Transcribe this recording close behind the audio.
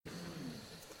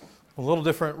A little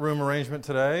different room arrangement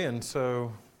today, and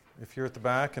so if you're at the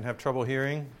back and have trouble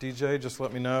hearing, DJ, just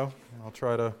let me know. I'll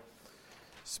try to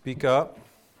speak up.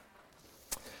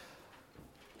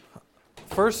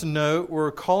 First note,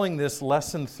 we're calling this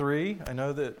Lesson 3. I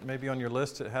know that maybe on your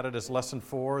list it had it as Lesson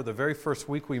 4. The very first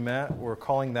week we met, we're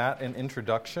calling that an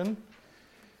introduction.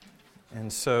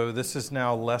 And so this is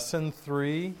now Lesson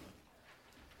 3,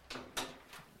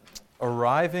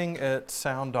 arriving at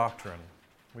sound doctrine.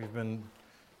 We've been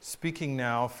speaking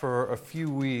now for a few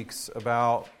weeks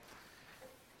about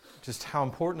just how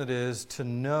important it is to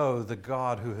know the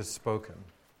God who has spoken.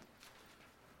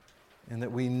 And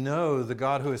that we know the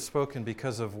God who has spoken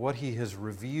because of what He has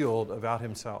revealed about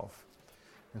Himself.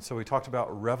 And so we talked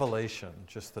about revelation,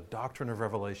 just the doctrine of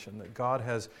revelation, that God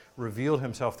has revealed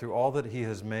Himself through all that He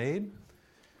has made,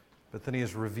 but then He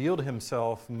has revealed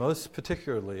Himself most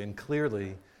particularly and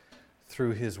clearly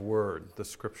through His Word, the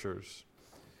Scriptures.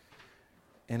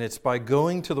 And it's by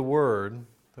going to the Word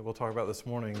that we'll talk about this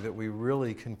morning that we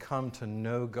really can come to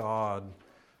know God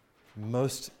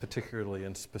most particularly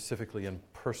and specifically and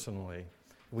personally.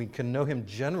 We can know Him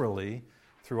generally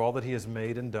through all that He has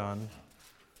made and done,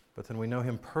 but then we know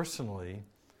Him personally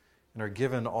and are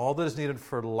given all that is needed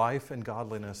for life and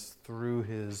godliness through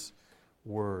His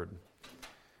Word.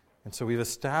 And so we've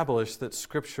established that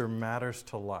Scripture matters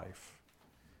to life,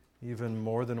 even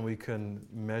more than we can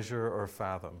measure or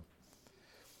fathom.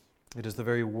 It is the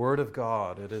very Word of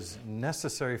God. It is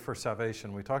necessary for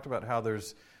salvation. We talked about how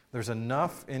there's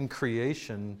enough in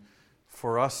creation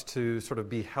for us to sort of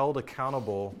be held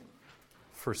accountable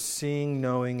for seeing,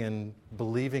 knowing, and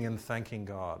believing and thanking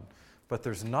God. But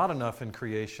there's not enough in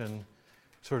creation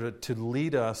sort of to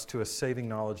lead us to a saving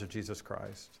knowledge of Jesus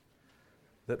Christ.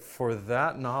 That for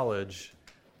that knowledge,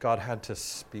 God had to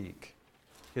speak.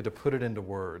 He had to put it into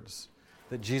words.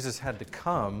 That Jesus had to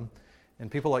come, and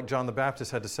people like John the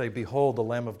Baptist had to say, "Behold, the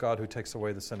Lamb of God who takes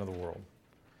away the sin of the world."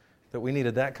 That we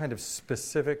needed that kind of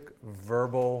specific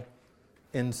verbal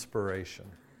inspiration.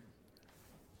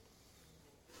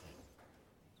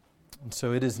 And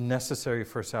so it is necessary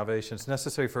for salvation. It's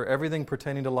necessary for everything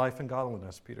pertaining to life and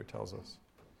godliness, Peter tells us.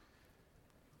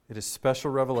 It is special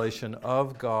revelation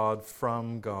of God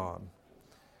from God.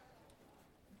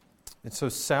 And so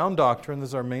sound doctrine, this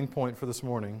is our main point for this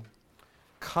morning,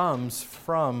 comes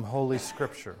from Holy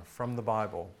Scripture, from the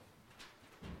Bible.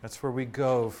 That's where we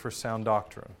go for sound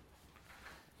doctrine.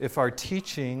 If our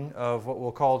teaching of what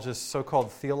we'll call just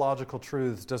so-called theological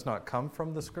truths does not come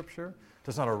from the Scripture,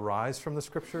 does not arise from the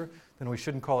Scripture, then we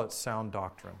shouldn't call it sound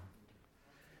doctrine.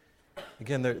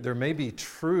 Again, there may be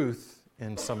truth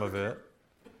in some of it,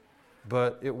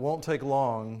 but it won't take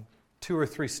long, 2 or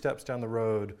 3 steps down the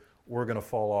road, we're going to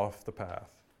fall off the path.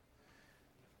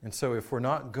 And so if we're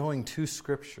not going to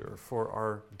Scripture for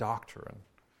our doctrine,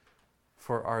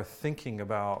 for our thinking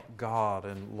about God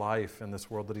and life in this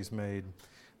world that He's made,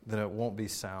 then it won't be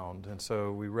sound. And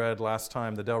so we read last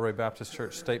time the Delray Baptist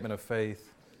Church Statement of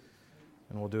Faith,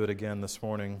 and we'll do it again this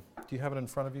morning. Do you have it in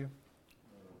front of you?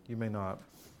 You may not.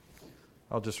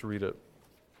 I'll just read it.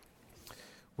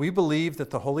 We believe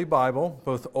that the Holy Bible,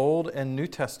 both Old and New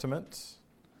Testaments,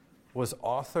 was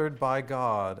authored by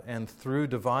God and through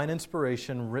divine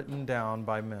inspiration written down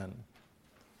by men.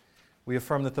 We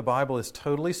affirm that the Bible is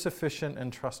totally sufficient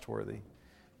and trustworthy,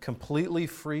 completely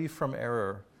free from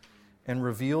error, and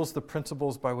reveals the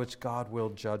principles by which God will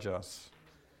judge us.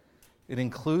 It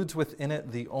includes within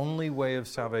it the only way of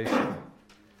salvation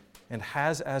and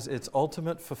has as its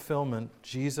ultimate fulfillment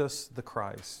Jesus the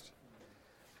Christ.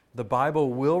 The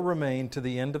Bible will remain to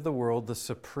the end of the world the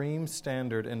supreme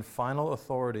standard and final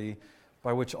authority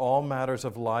by which all matters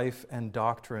of life and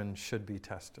doctrine should be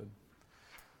tested.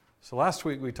 So last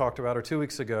week we talked about, or 2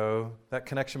 weeks ago, that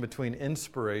connection between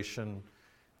inspiration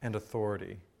and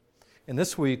authority. And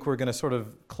this week we're going to sort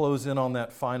of close in on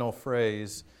that final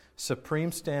phrase,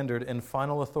 supreme standard and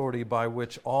final authority by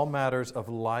which all matters of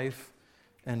life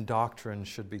and doctrine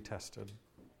should be tested.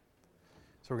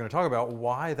 So we're going to talk about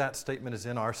why that statement is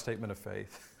in our statement of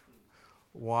faith.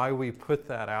 Why we put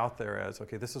that out there as,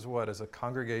 okay, this is what, as a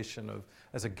congregation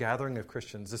as a gathering of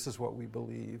Christians, this is what we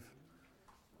believe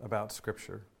about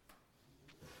Scripture.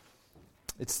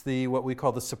 It's what we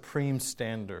call the supreme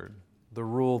standard, the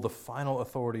rule, the final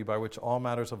authority by which all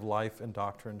matters of life and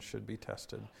doctrine should be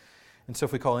tested. And so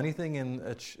if we call anything in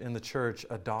the church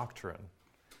a doctrine,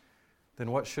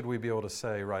 then what should we be able to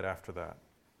say right after that?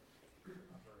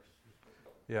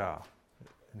 Yeah.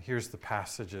 And here's the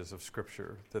passages of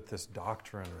Scripture that this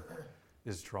doctrine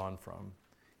is drawn from.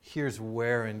 Here's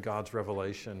where in God's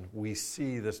revelation we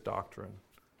see this doctrine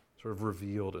sort of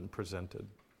revealed and presented.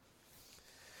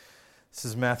 This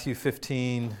is Matthew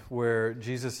 15, where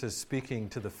Jesus is speaking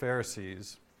to the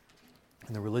Pharisees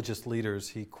and the religious leaders.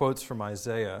 He quotes from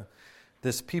Isaiah,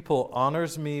 "This people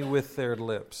honors me with their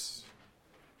lips,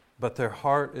 but their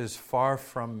heart is far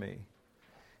from me.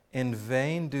 In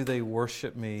vain do they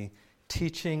worship me,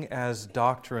 teaching as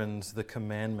doctrines the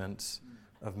commandments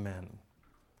of men."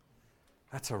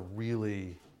 That's a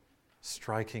really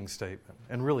striking statement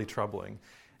and really troubling.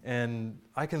 And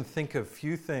I can think of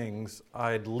few things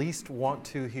I'd least want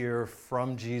to hear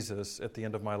from Jesus at the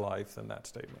end of my life than that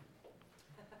statement.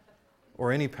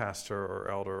 Or any pastor or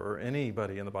elder or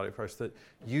anybody in the body of Christ, that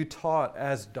you taught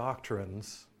as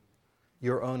doctrines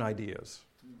your own ideas,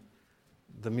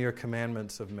 the mere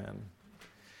commandments of men.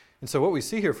 And so what we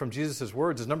see here from Jesus'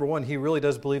 words is, number one, he really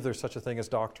does believe there's such a thing as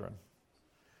doctrine.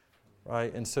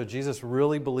 Right? And so Jesus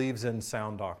really believes in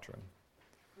sound doctrine.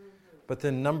 But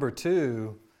then number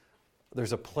two,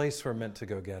 there's a place we're meant to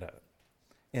go get it.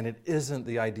 And it isn't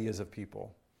the ideas of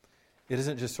people. It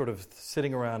isn't just sort of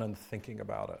sitting around and thinking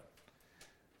about it.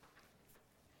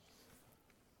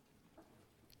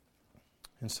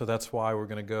 And so that's why we're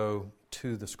going to go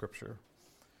to the Scripture.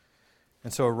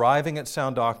 And so arriving at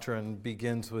sound doctrine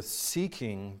begins with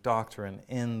seeking doctrine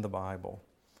in the Bible.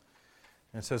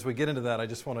 And so as we get into that, I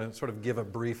just want to sort of give a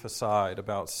brief aside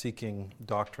about seeking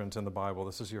doctrines in the Bible.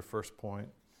 This is your first point.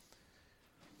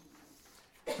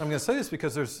 I'm going to say this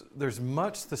because there's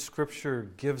much the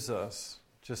Scripture gives us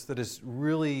just that is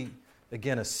really,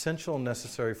 again, essential and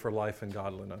necessary for life and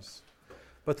godliness.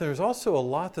 But there's also a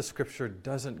lot the Scripture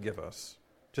doesn't give us,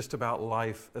 just about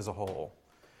life as a whole.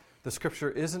 The Scripture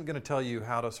isn't going to tell you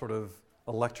how to sort of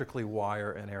electrically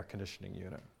wire an air conditioning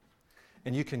unit.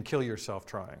 And you can kill yourself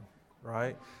trying,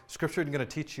 right? Scripture isn't going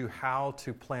to teach you how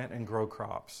to plant and grow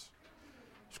crops.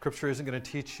 Scripture isn't going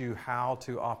to teach you how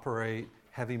to operate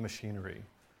heavy machinery.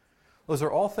 Those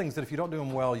are all things that if you don't do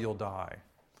them well, you'll die.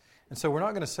 And so we're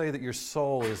not going to say that your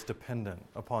soul is dependent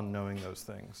upon knowing those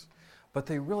things. But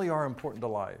they really are important to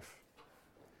life.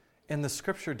 And the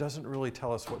Scripture doesn't really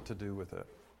tell us what to do with it.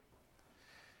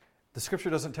 The Scripture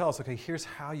doesn't tell us, okay, here's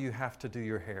how you have to do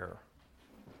your hair.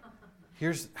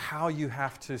 Here's how you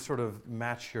have to sort of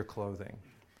match your clothing.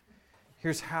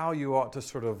 Here's how you ought to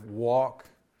sort of walk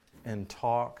and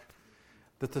talk.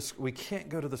 We can't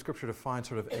go to the Scripture to find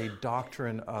sort of a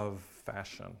doctrine of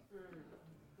fashion.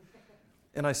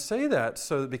 And I say that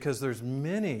because there's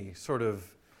many sort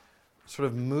of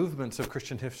movements of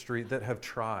Christian history that have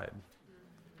tried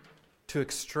to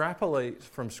extrapolate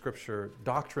from Scripture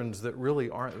doctrines that really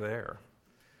aren't there.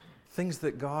 Things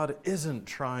that God isn't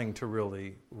trying to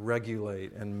really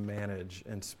regulate and manage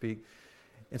and speak.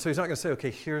 And so he's not going to say, okay,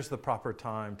 here's the proper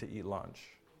time to eat lunch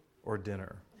or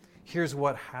dinner. Here's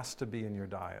what has to be in your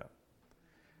diet.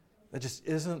 That just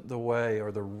isn't the way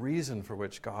or the reason for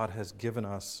which God has given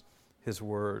us His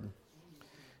Word.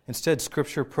 Instead,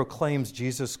 Scripture proclaims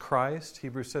Jesus Christ,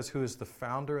 Hebrews says, who is the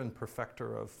founder and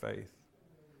perfecter of faith.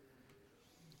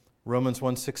 Romans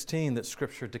 1:16, that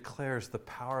Scripture declares the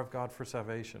power of God for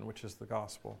salvation, which is the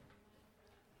gospel.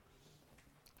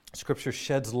 Scripture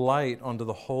sheds light onto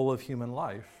the whole of human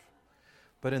life,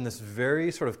 but in this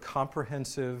very sort of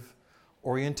comprehensive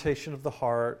orientation of the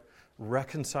heart,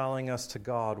 reconciling us to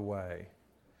God way.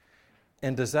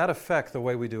 And does that affect the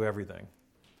way we do everything?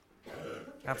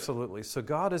 Absolutely. So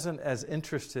God isn't as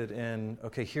interested in,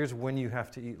 okay, here's when you have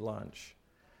to eat lunch.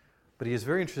 But He is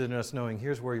very interested in us knowing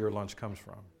here's where your lunch comes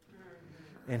from.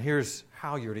 And here's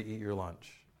how you're to eat your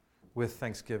lunch, with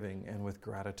thanksgiving and with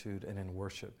gratitude and in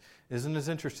worship. Isn't as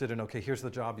interested in, okay, here's the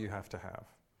job you have to have.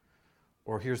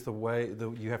 Or here's the way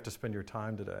that you have to spend your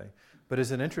time today. But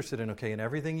isn't interested in, okay, in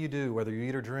everything you do, whether you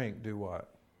eat or drink, do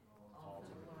what?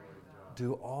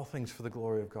 Do all things for the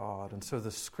glory of God. And so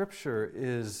the Scripture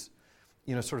is,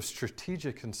 sort of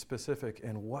strategic and specific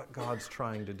in what God's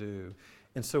trying to do.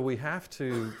 And so we have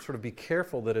to sort of be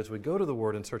careful that as we go to the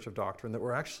Word in search of doctrine, that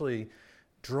we're actually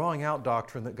drawing out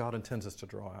doctrine that God intends us to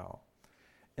draw out.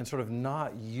 And sort of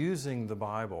not using the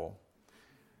Bible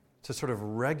to sort of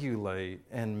regulate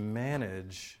and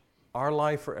manage our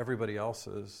life or everybody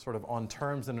else's sort of on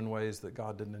terms and in ways that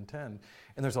God didn't intend.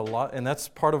 And there's a lot, and that's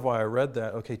part of why I read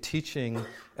that, okay, teaching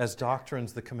as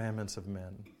doctrines the commandments of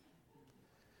men.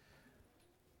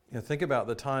 Think about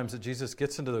the times that Jesus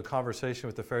gets into the conversation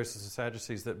with the Pharisees and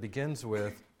Sadducees that begins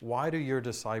with, why do your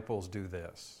disciples do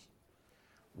this?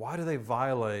 Why do they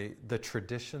violate the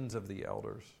traditions of the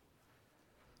elders?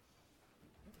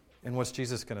 And what's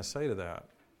Jesus going to say to that?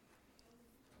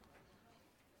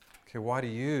 Okay, why do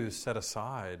you set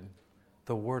aside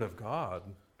the Word of God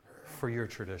for your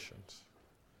traditions?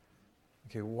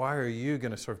 Okay, why are you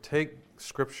going to sort of take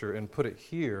Scripture and put it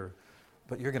here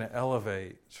but you're going to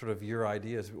elevate sort of your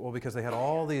ideas. Well, because they had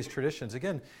all these traditions.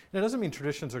 Again, and it doesn't mean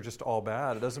traditions are just all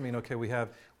bad. It doesn't mean, okay,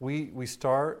 we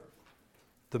start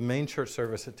the main church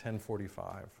service at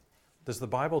 10:45. Does the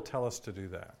Bible tell us to do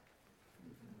that?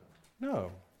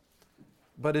 No.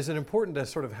 But is it important to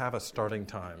sort of have a starting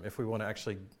time if we want to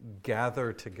actually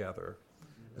gather together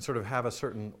and sort of have a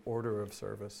certain order of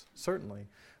service? Certainly.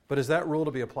 But is that rule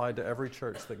to be applied to every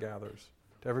church that gathers,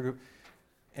 to every group?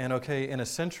 And okay, in a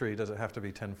century, does it have to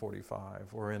be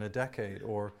 10:45, or in a decade,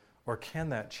 or can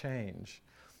that change?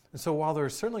 And so while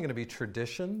there's certainly going to be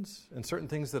traditions and certain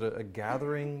things that a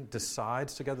gathering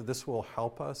decides together, this will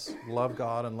help us love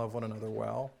God and love one another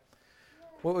well.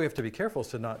 What we have to be careful is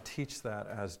to not teach that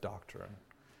as doctrine,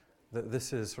 that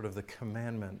this is sort of the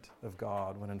commandment of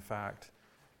God, when in fact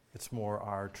it's more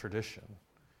our tradition.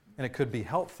 And it could be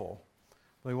helpful,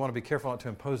 but we want to be careful not to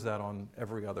impose that on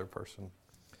every other person.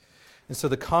 And so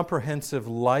the comprehensive,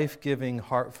 life-giving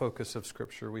heart focus of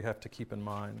Scripture we have to keep in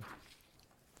mind.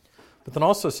 But then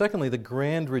also, secondly, the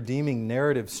grand redeeming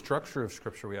narrative structure of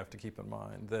Scripture we have to keep in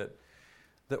mind.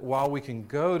 That while we can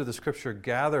go to the Scripture,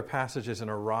 gather passages,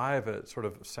 and arrive at sort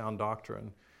of sound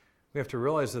doctrine, we have to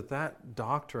realize that that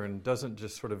doctrine doesn't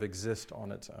just sort of exist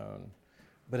on its own,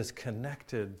 but is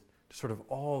connected to sort of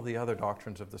all the other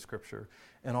doctrines of the Scripture.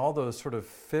 And all those sort of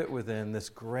fit within this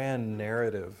grand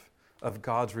narrative of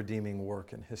God's redeeming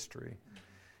work in history.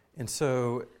 And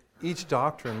so each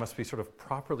doctrine must be sort of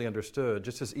properly understood,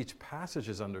 just as each passage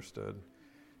is understood,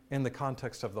 in the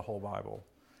context of the whole Bible,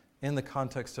 in the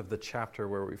context of the chapter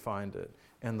where we find it,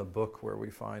 and the book where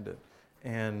we find it,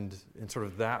 and in sort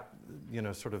of that,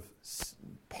 sort of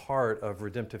part of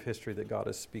redemptive history that God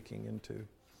is speaking into.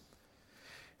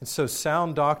 And so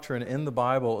sound doctrine in the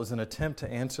Bible is an attempt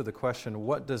to answer the question,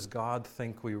 what does God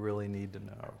think we really need to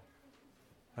know?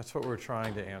 That's what we're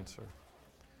trying to answer.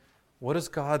 What does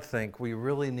God think we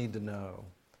really need to know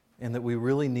and that we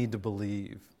really need to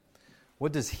believe?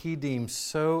 What does He deem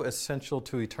so essential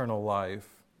to eternal life,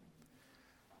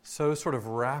 so sort of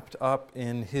wrapped up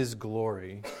in His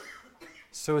glory,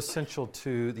 so essential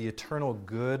to the eternal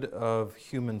good of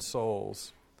human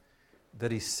souls,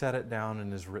 that He set it down in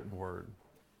His written word?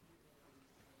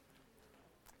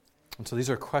 And so these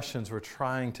are questions we're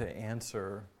trying to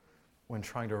answer when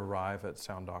trying to arrive at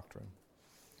sound doctrine.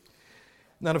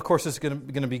 And then, of course, it's going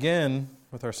to begin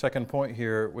with our second point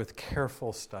here with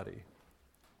careful study.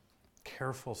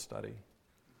 Careful study.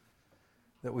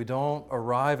 That we don't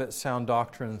arrive at sound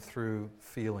doctrine through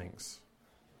feelings,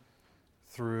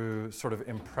 through sort of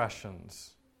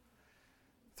impressions,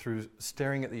 through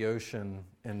staring at the ocean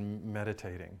and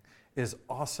meditating. As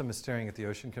awesome as staring at the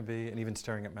ocean can be, and even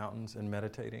staring at mountains and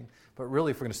meditating. But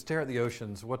really, if we're going to stare at the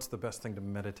oceans, what's the best thing to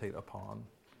meditate upon?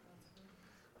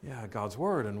 Yeah, God's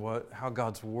Word, and how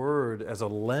God's Word as a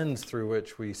lens through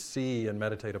which we see and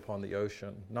meditate upon the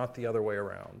ocean, not the other way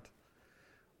around.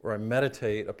 Where I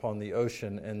meditate upon the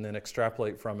ocean and then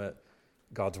extrapolate from it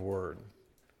God's Word.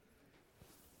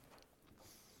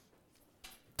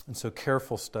 And so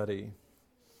careful study.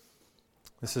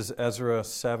 This is Ezra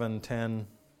 7:10.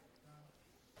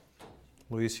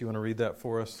 Luis, you want to read that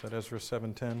for us at Ezra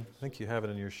 7:10? I think you have it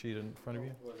in your sheet in front of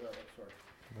you.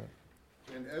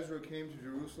 And Ezra came to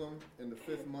Jerusalem in the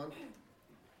 5th month,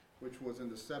 which was in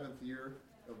the 7th year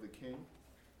of the king.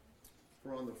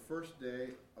 For on the first day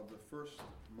of the 1st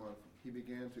month he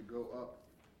began to go up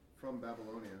from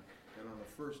Babylonia, and on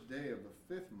the first day of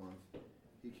the 5th month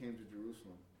he came to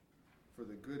Jerusalem. For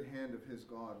the good hand of his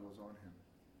God was on him.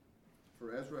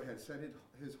 For Ezra had set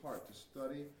his heart to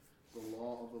study the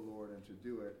law of the Lord and to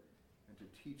do it, and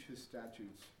to teach His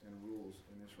statutes and rules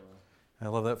in Israel. I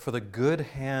love that. For the good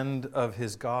hand of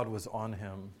his God was on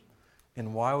him.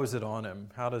 And why was it on him?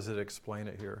 How does it explain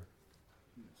it here?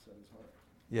 He set his heart.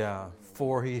 Yeah,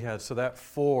 for he had. So that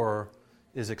for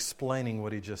is explaining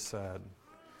what he just said.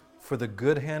 For the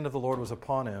good hand of the Lord was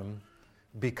upon him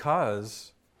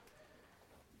because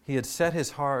he had set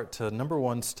his heart to, number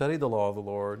one, study the law of the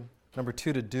Lord. Number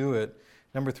two, to do it.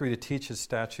 Number three, to teach His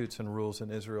statutes and rules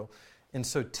in Israel. And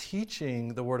so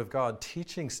teaching the Word of God,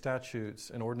 teaching statutes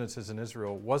and ordinances in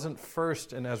Israel wasn't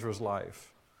first in Ezra's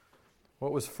life.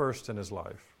 What was first in his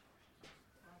life?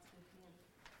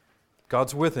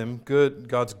 God's with him.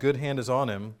 God's good hand is on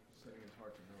him.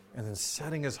 And then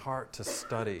setting his heart to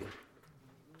study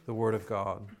the Word of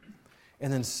God.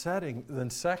 And then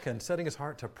second, setting his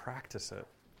heart to practice it.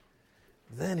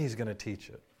 Then he's going to teach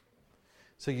it.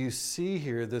 So you see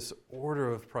here this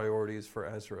order of priorities for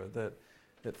Ezra,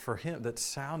 that for him, that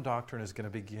sound doctrine is going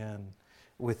to begin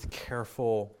with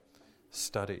careful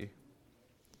study.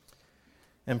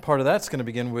 And part of that's going to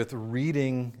begin with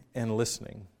reading and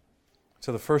listening.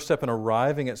 So the first step in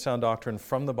arriving at sound doctrine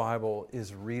from the Bible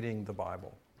is reading the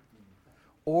Bible.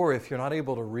 Or if you're not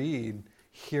able to read,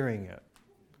 hearing it,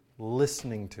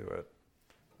 listening to it,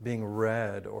 being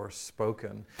read or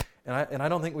spoken. And I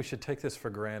don't think we should take this for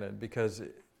granted, because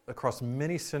across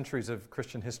many centuries of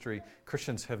Christian history,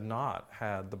 Christians have not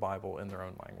had the Bible in their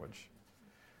own language.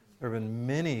 There have been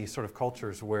many sort of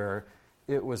cultures where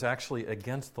it was actually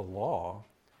against the law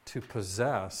to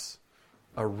possess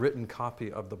a written copy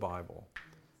of the Bible,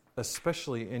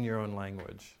 especially in your own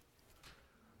language.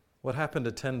 What happened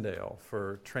to Tyndale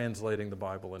for translating the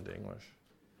Bible into English?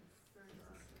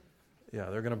 Yeah,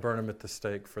 they're going to burn him at the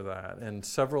stake for that. And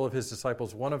several of his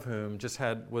disciples, one of whom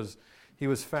he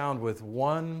was found with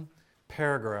one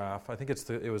paragraph, I think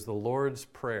it was the Lord's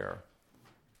Prayer,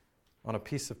 on a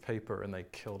piece of paper, and they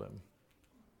killed him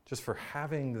just for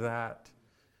having that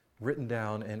written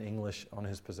down in English on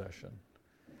his possession.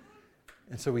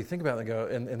 And so we think about it and go,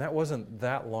 and that wasn't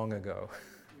that long ago.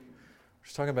 We're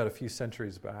just talking about a few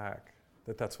centuries back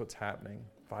that's what's happening,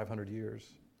 500 years.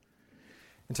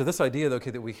 And so this idea, though,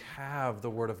 that we have the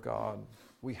Word of God,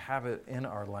 we have it in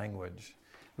our language.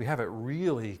 We have it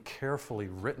really carefully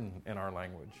written in our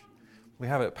language. We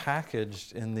have it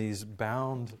packaged in these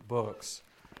bound books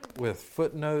with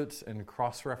footnotes and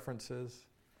cross-references.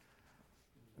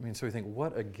 I mean, so we think,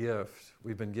 what a gift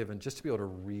we've been given just to be able to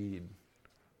read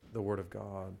the Word of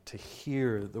God, to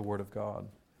hear the Word of God.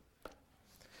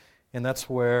 And that's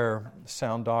where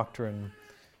sound doctrine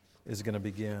is going to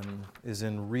begin, is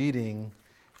in reading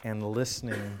and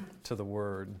listening to the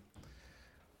Word.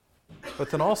 But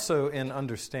then also in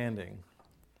understanding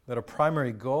that a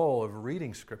primary goal of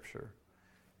reading Scripture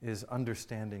is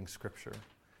understanding Scripture.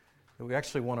 That we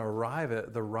actually want to arrive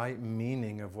at the right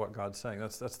meaning of what God's saying.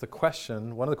 That's the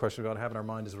question. One of the questions we ought to have in our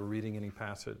mind as we're reading any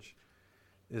passage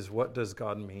is, what does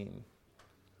God mean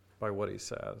by what He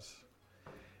says?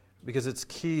 Because it's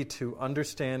key to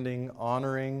understanding,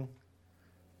 honoring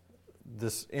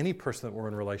any person that we're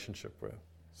in relationship with.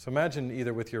 So imagine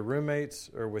either with your roommates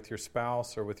or with your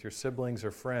spouse or with your siblings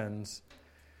or friends,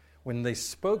 when they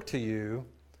spoke to you,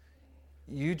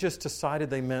 you just decided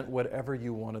they meant whatever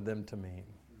you wanted them to mean.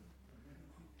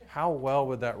 How well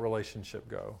would that relationship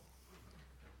go?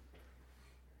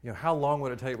 How long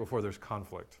would it take before there's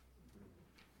conflict?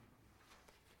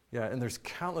 Yeah, and there's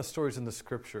countless stories in the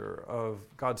Scripture of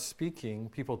God speaking,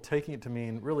 people taking it to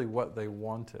mean really what they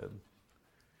wanted,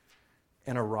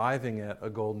 and arriving at a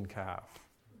golden calf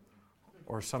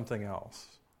or something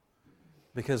else.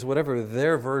 Because whatever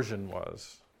their version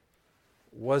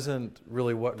wasn't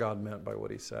really what God meant by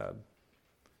what He said.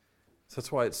 So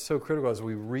that's why it's so critical as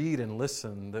we read and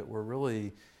listen that we're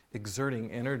really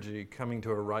exerting energy coming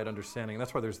to a right understanding. And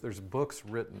that's why there's books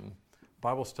written,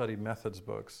 Bible study methods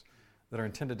books, that are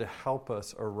intended to help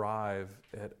us arrive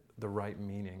at the right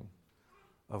meaning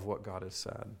of what God has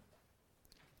said.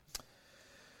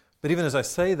 But even as I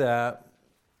say that,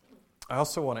 I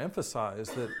also want to emphasize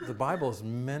that the Bible is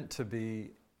meant to be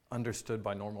understood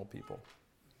by normal people.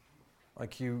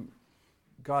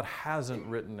 God hasn't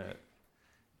written it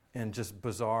in just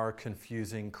bizarre,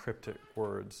 confusing, cryptic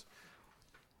words.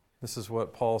 This is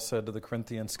what Paul said to the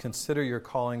Corinthians: "Consider your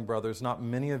calling, brothers. Not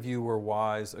many of you were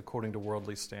wise according to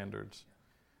worldly standards.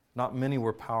 Not many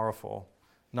were powerful.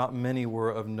 Not many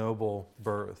were of noble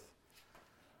birth."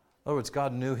 In other words,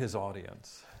 God knew His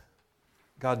audience.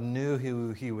 God knew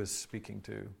who He was speaking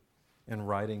to and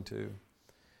writing to.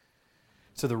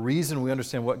 So the reason we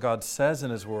understand what God says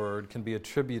in His Word can be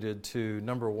attributed to,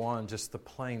 number one, just the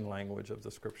plain language of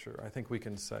the Scripture. I think we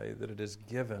can say that it is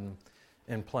given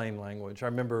in plain language. I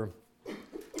remember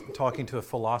talking to a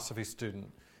philosophy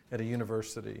student at a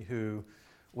university who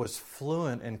was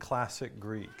fluent in classic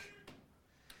Greek.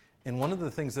 And one of the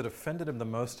things that offended him the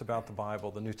most about the Bible,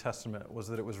 the New Testament, was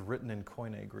that it was written in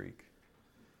Koine Greek.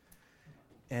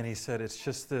 And he said,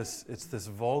 it's this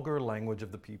vulgar language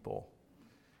of the people.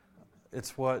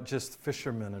 It's what just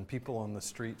fishermen and people on the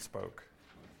street spoke,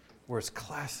 whereas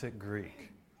classic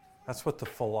Greek, that's what the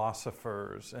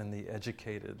philosophers and the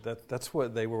educated, that's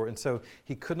what they were. And so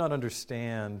he could not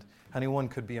understand how anyone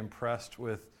could be impressed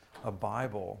with a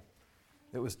Bible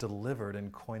that was delivered in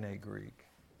Koine Greek.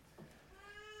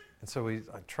 And so I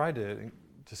tried to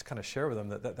just kind of share with them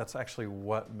that's actually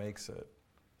what makes it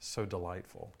so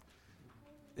delightful.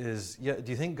 Do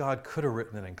you think God could have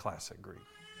written it in classic Greek?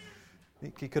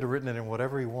 He could have written it in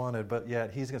whatever he wanted, but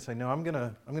yet He's going to say, no, I'm going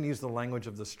to use the language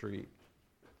of the street.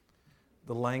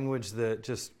 The language that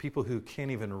just people who can't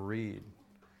even read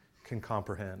can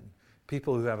comprehend.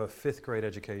 People who have a 5th grade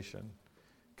education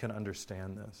can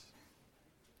understand this.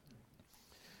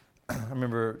 I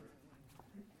remember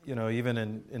even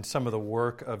in some of the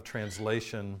work of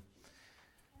translation,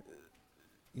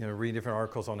 read different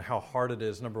articles on how hard it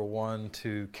is, number one,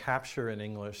 to capture in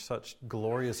English such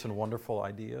glorious and wonderful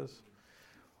ideas.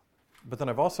 But then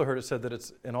I've also heard it said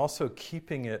that and also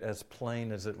keeping it as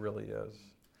plain as it really is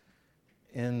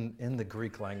in the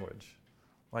Greek language.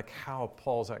 Like how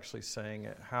Paul's actually saying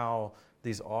it, how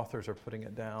these authors are putting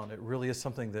it down. It really is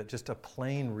something that just a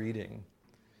plain reading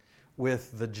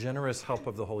with the generous help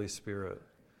of the Holy Spirit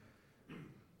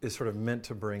is sort of meant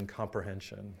to bring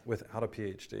comprehension without a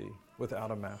PhD, without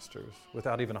a master's,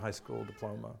 without even a high school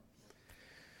diploma.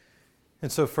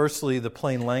 And so firstly, the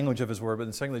plain language of his word, but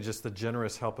then secondly, just the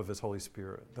generous help of his Holy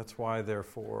Spirit. That's why,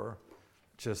 therefore,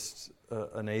 just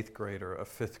an 8th grader, a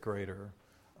 5th grader,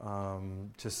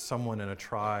 just someone in a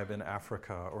tribe in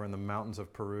Africa or in the mountains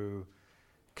of Peru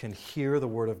can hear the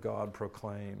word of God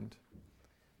proclaimed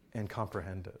and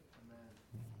comprehend it.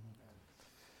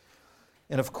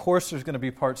 And of course, there's going to be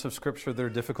parts of Scripture that are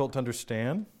difficult to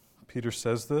understand. Peter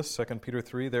says this, 2 Peter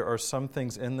 3, there are some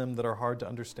things in them that are hard to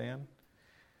understand.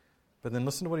 But then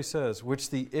listen to what he says, which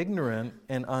the ignorant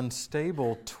and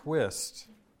unstable twist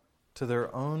to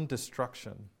their own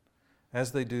destruction,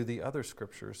 as they do the other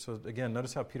Scriptures. So again,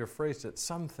 notice how Peter phrased it.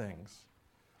 Some things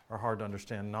are hard to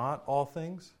understand. Not all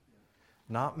things,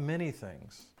 not many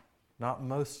things, not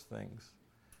most things,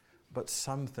 but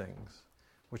some things.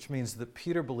 Which means that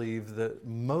Peter believed that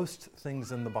most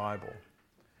things in the Bible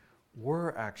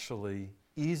were actually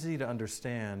easy to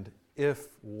understand if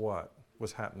what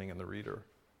was happening in the reader.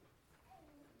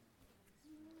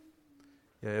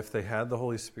 Yeah, if they had the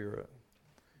Holy Spirit,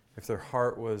 if their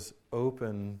heart was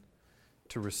open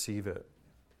to receive it.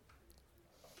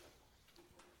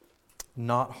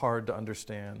 Not hard to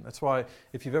understand. That's why,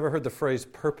 if you've ever heard the phrase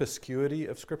perspicuity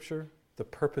of Scripture, the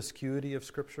perspicuity of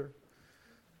Scripture,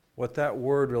 what that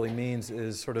word really means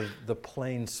is sort of the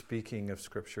plain speaking of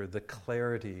Scripture, the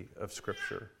clarity of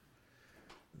Scripture.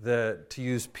 That, to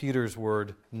use Peter's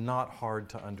word, not hard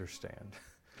to understand.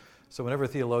 So whenever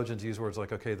theologians use words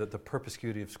like, okay, the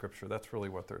perspicuity of Scripture, that's really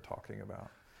what they're talking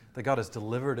about. That God has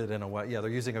delivered it in a way. Yeah, they're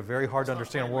using a very hard to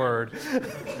understand word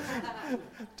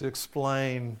to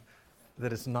explain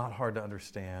that it's not hard to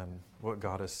understand what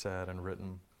God has said and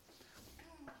written.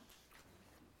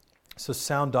 So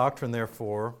sound doctrine,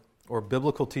 therefore, or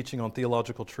biblical teaching on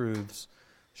theological truths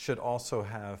should also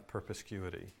have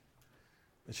perspicuity.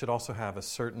 It should also have a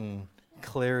certain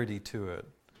clarity to it.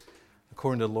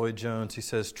 According to Lloyd Jones, he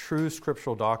says, true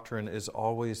scriptural doctrine is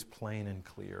always plain and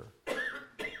clear.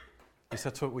 Because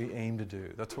that's what we aim to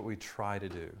do. That's what we try to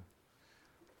do.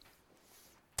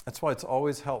 That's why it's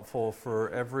always helpful for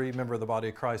every member of the body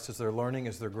of Christ as they're learning,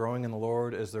 as they're growing in the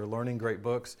Lord, as they're learning great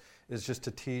books, is just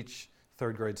to teach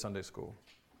 3rd grade Sunday school,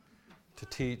 to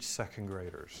teach 2nd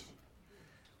graders,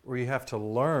 where you have to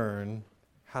learn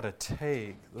how to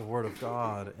take the Word of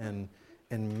God and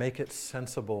make it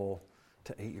sensible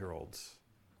to 8-year-olds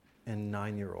and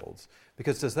 9-year-olds.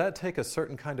 Because does that take a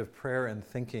certain kind of prayer and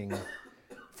thinking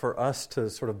for us to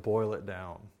sort of boil it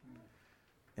down?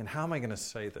 And how am I going to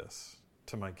say this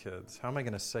to my kids? How am I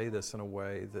going to say this in a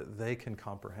way that they can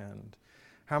comprehend?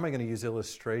 How am I going to use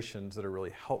illustrations that are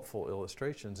really helpful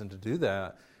illustrations? And to do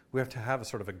that, we have to have a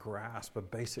sort of a grasp, a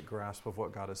basic grasp of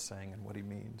what God is saying and what He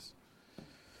means.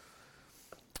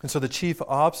 And so the chief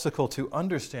obstacle to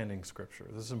understanding Scripture,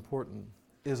 this is important,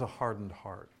 is a hardened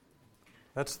heart.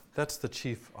 That's the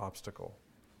chief obstacle,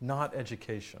 not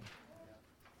education.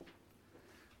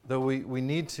 Though we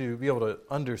need to be able to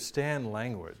understand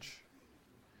language,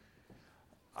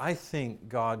 I think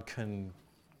God can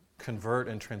convert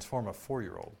and transform a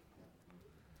 4-year-old.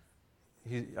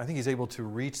 I think He's able to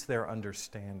reach their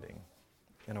understanding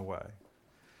in a way.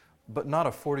 But not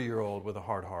a 40-year-old with a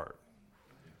hard heart.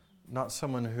 Not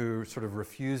someone who sort of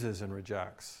refuses and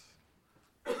rejects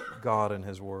God and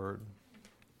His Word.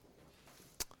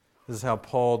 This is how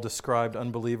Paul described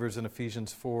unbelievers in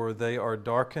Ephesians 4. They are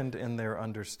darkened in their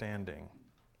understanding.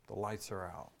 The lights are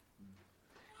out.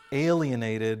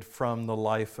 Alienated from the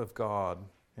life of God.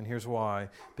 And here's why.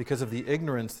 Because of the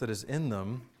ignorance that is in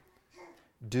them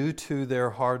due to their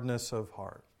hardness of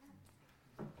heart.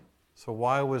 So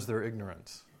why was there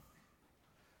ignorance?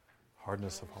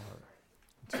 Hardness of heart.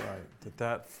 That's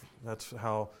right. That's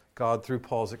how God, through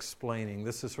Paul's explaining,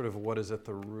 this is sort of what is at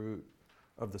the root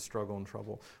of the struggle and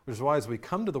trouble. Which is why as we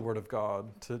come to the Word of God,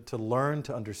 to learn,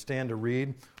 to understand, to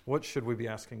read, what should we be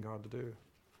asking God to do?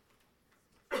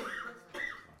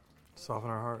 Soften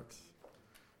our hearts.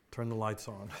 Turn the lights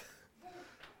on.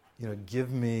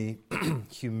 Give me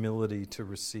humility to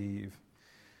receive.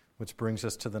 Which brings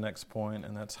us to the next point,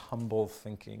 and that's humble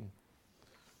thinking.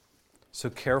 So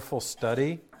careful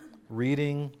study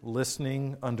reading,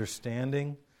 listening,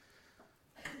 understanding,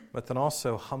 but then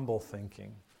also humble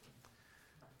thinking.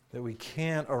 That we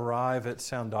can't arrive at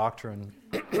sound doctrine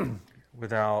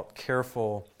without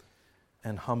careful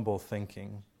and humble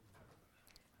thinking.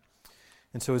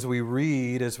 And so as we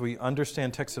read, as we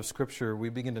understand texts of Scripture, we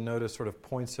begin to notice sort of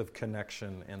points of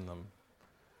connection in them.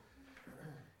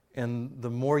 And the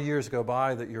more years go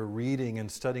by that you're reading and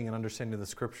studying and understanding the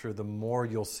Scripture, the more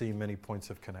you'll see many points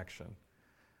of connection.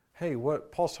 Hey,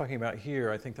 what Paul's talking about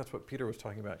here, I think that's what Peter was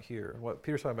talking about here. What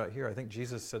Peter's talking about here, I think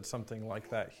Jesus said something like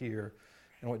that here.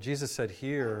 And what Jesus said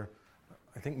here,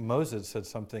 I think Moses said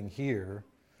something here.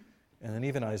 And then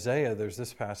even Isaiah, there's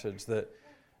this passage that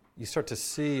you start to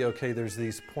see, okay, there's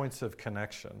these points of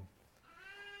connection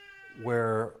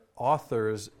where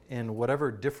authors, in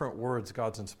whatever different words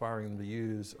God's inspiring them to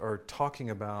use, are talking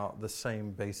about the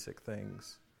same basic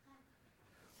things.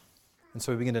 And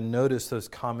so we begin to notice those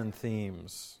common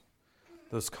themes,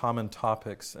 those common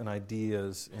topics and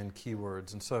ideas and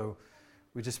keywords. And so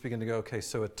we just begin to go, okay,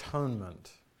 so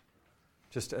atonement,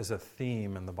 just as a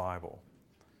theme in the Bible.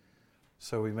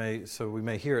 So we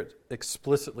may hear it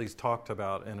explicitly talked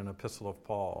about in an epistle of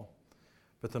Paul,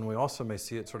 but then we also may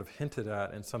see it sort of hinted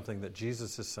at in something that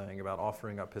Jesus is saying about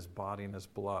offering up his body and his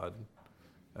blood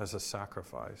as a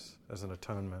sacrifice, as an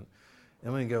atonement.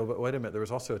 And we go, but wait a minute, there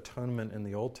was also atonement in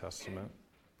the Old Testament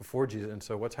before Jesus, and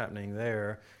so what's happening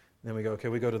there? And then we go, okay,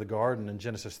 we go to the garden in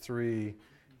Genesis 3,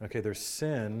 okay, there's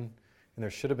sin, and there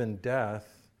should have been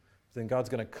death, then God's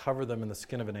going to cover them in the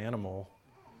skin of an animal.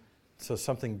 So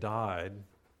something died,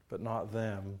 but not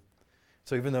them.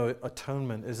 So even though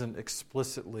atonement isn't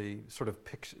explicitly sort of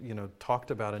talked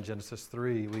about in Genesis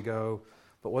 3, we go,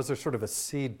 but was there sort of a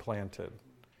seed planted,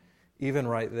 even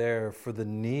right there, for the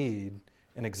need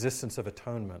and existence of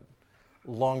atonement,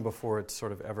 long before it's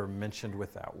sort of ever mentioned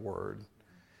with that word?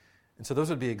 And so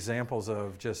those would be examples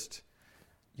of just,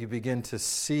 you begin to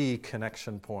see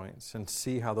connection points and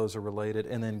see how those are related,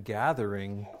 and then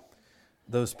gathering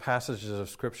those passages of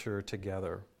Scripture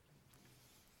together.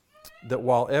 That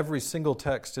while every single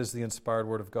text is the inspired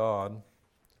Word of God,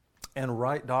 and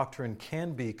right doctrine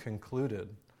can be concluded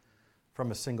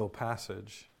from a single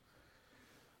passage,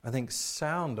 I think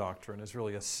sound doctrine is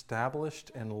really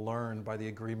established and learned by the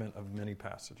agreement of many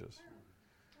passages.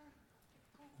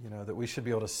 That we should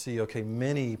be able to see, okay,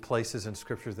 many places in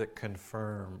Scripture that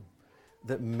confirm,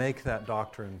 that make that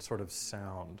doctrine sort of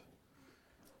sound.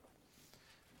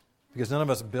 Because none of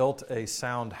us built a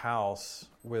sound house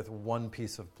with one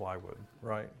piece of plywood,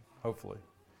 right? Hopefully.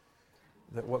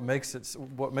 That what makes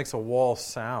a wall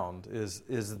sound is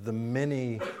the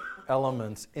many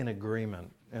elements in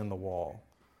agreement in the wall.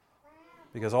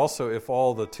 Because also, if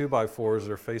all the 2x4s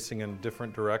are facing in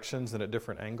different directions and at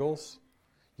different angles,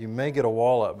 you may get a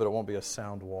wall up, but it won't be a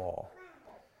sound wall.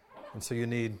 And so you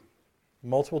need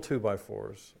multiple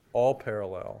 2x4s, all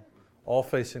parallel, all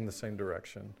facing the same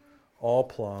direction, all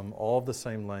plumb, all of the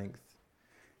same length.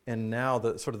 And now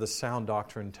the sort of the sound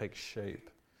doctrine takes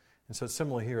shape. And so it's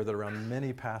similar here that around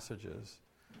many passages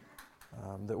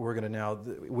that we're going to now,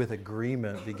 with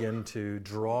agreement, begin to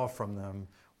draw from them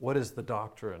what is the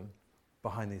doctrine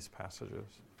behind these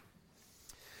passages.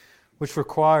 Which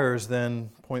requires then,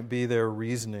 point B there,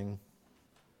 reasoning.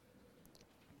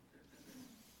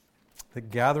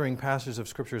 That gathering passages of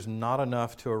Scripture is not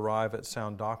enough to arrive at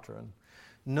sound doctrine.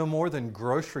 No more than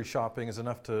grocery shopping is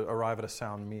enough to arrive at a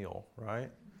sound meal,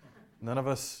 right? None of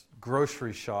us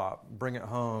grocery shop, bring it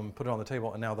home, put it on the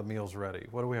table, and now the meal's ready.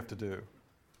 What do we have to do?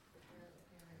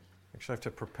 Actually, have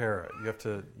to prepare it. You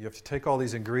have to take all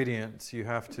these ingredients. You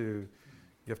have to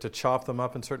chop them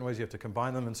up in certain ways. You have to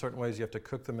combine them in certain ways. You have to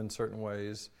cook them in certain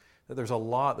ways. There's a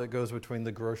lot that goes between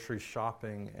the grocery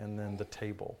shopping and then the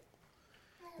table.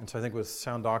 And so I think with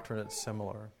sound doctrine, it's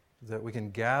similar. That we can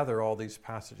gather all these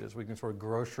passages. We can sort of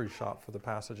grocery shop for the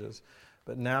passages.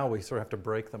 But now we sort of have to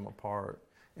break them apart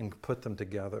and put them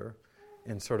together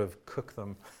and sort of cook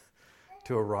them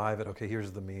to arrive at, okay,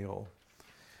 here's the meal.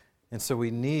 And so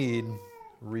we need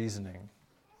reasoning.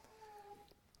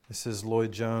 This is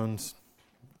Lloyd Jones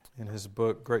in his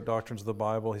book, Great Doctrines of the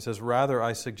Bible. He says, rather,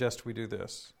 I suggest we do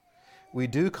this. We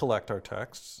do collect our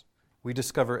texts. We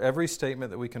discover every statement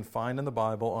that we can find in the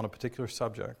Bible on a particular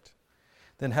subject.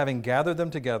 Then, having gathered them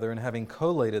together and having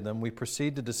collated them, we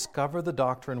proceed to discover the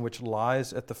doctrine which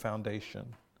lies at the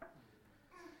foundation.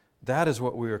 That is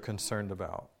what we are concerned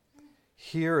about.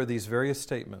 Here are these various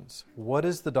statements. What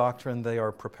is the doctrine they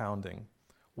are propounding?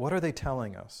 What are they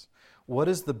telling us? What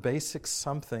is the basic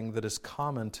something that is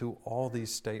common to all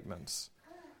these statements?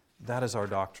 That is our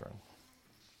doctrine.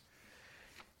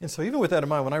 And so even with that in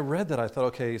mind, when I read that, I thought,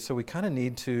 okay, so we kind of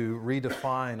need to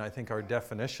redefine, I think, our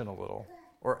definition a little,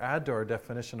 or add to our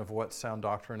definition of what sound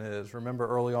doctrine is. Remember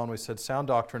early on we said sound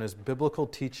doctrine is biblical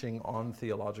teaching on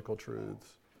theological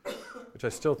truths, which I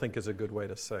still think is a good way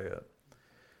to say it.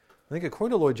 I think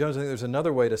according to Lloyd Jones, I think there's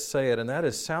another way to say it, and that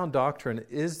is sound doctrine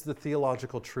is the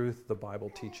theological truth the Bible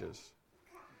teaches.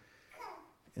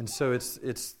 And so it's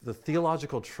the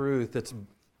theological truth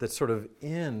that's sort of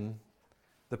in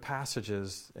the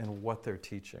passages and what they're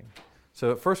teaching.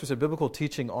 So at first we said biblical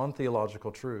teaching on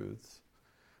theological truths.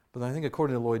 But I think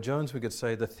according to Lloyd Jones, we could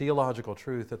say the theological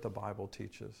truth that the Bible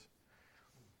teaches.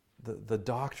 The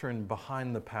doctrine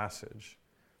behind the passage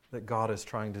that God is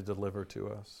trying to deliver to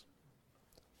us.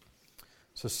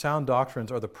 So sound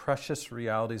doctrines are the precious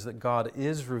realities that God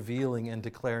is revealing and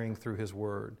declaring through His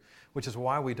Word, which is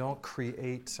why we don't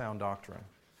create sound doctrine.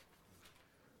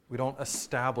 We don't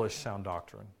establish sound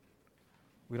doctrine.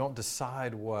 We don't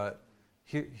decide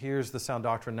here's the sound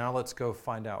doctrine, now let's go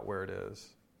find out where it is.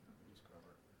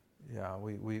 Yeah,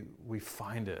 we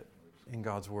find it in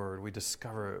God's Word. We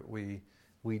discover it.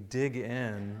 We dig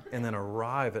in and then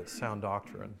arrive at sound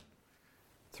doctrine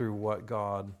through what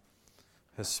God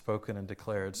has spoken and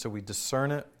declared. So we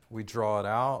discern it, we draw it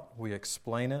out, we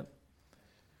explain it.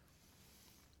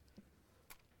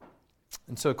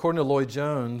 And so according to Lloyd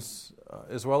Jones,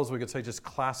 as well as we could say just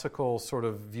classical sort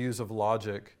of views of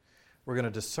logic, we're going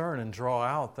to discern and draw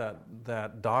out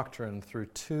that doctrine through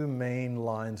two main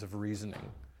lines of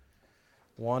reasoning.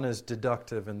 One is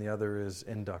deductive and the other is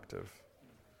inductive.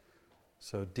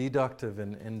 So deductive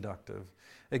and inductive.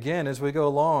 Again, as we go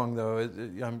along, though,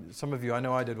 some of you, I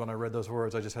know I did when I read those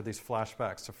words, I just had these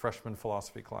flashbacks to freshman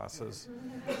philosophy classes.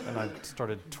 And I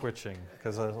started twitching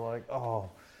because I was like, oh.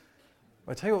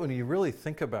 I tell you what, when you really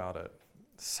think about it,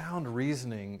 sound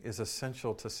reasoning is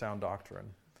essential to sound doctrine.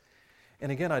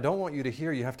 And again, I don't want you to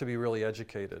hear you have to be really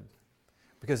educated,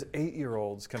 because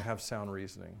 8-year-olds can have sound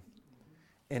reasoning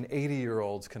and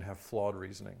 80-year-olds can have flawed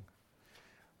reasoning,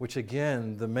 which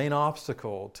again, the main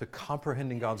obstacle to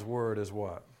comprehending God's Word is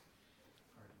what?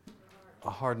 A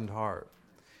hardened heart.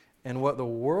 And what the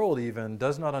world even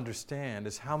does not understand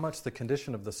is how much the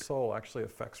condition of the soul actually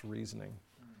affects reasoning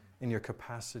and your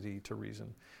capacity to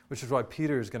reason, which is why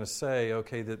Peter is going to say,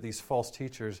 okay, that these false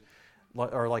teachers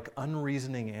are like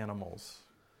unreasoning animals.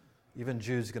 Even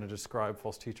Jude's going to describe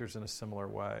false teachers in a similar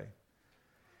way.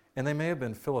 And they may have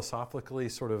been philosophically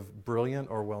sort of brilliant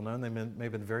or well-known. They may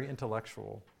have been very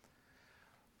intellectual.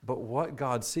 But what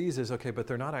God sees is, okay, but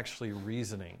they're not actually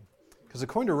reasoning. Because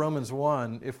according to Romans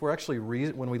 1, if we're actually,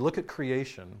 when we look at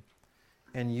creation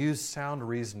and use sound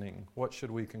reasoning, what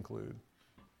should we conclude?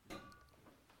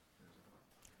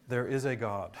 There is a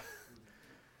God.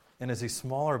 And is He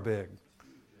small or big?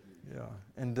 Yeah.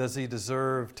 And does He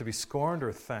deserve to be scorned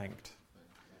or thanked?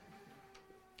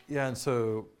 Yeah, and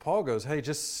so Paul goes, hey,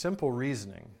 just simple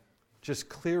reasoning, just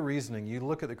clear reasoning. You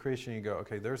look at the creation and you go,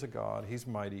 okay, there's a God. He's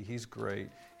mighty. He's great.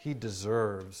 He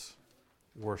deserves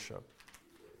worship.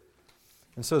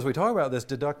 And so as we talk about this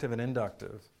deductive and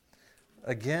inductive,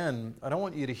 again, I don't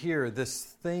want you to hear this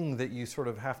thing that you sort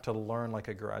of have to learn like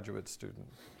a graduate student,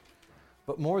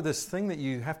 but more this thing that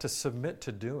you have to submit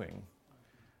to doing,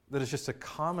 that is just a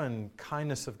common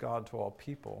kindness of God to all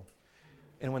people.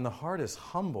 And when the heart is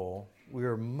humble, we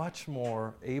are much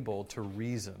more able to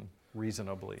reason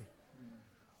reasonably.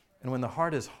 And when the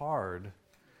heart is hard,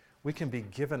 we can be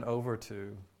given over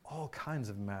to all kinds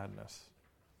of madness.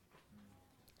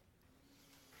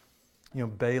 You know,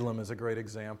 Balaam is a great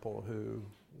example, who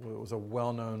was a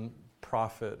well-known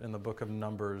prophet in the book of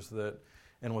Numbers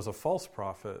and was a false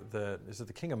prophet is it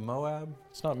the king of Moab?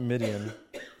 It's not Midian.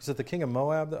 Is it the king of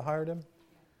Moab that hired him?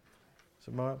 Is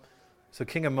it Moab? So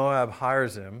king of Moab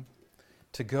hires him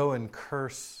to go and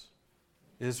curse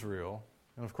Israel.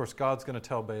 And of course, God's going to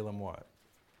tell Balaam what?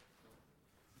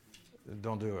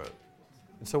 Don't do it.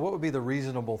 And so what would be the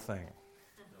reasonable thing?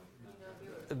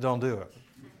 Don't do it.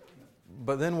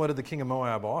 But then what did the king of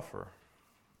Moab offer?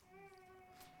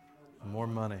 More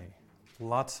money.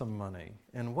 Lots of money.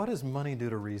 And what does money do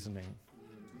to reasoning?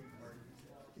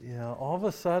 Yeah, all of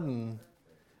a sudden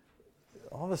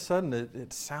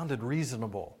it sounded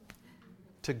reasonable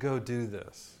to go do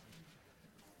this.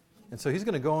 And so he's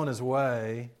going to go on his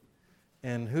way,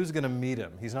 and who's going to meet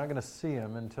him? He's not going to see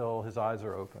him until his eyes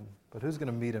are open. But who's going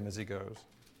to meet him as he goes?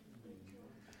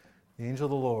 The angel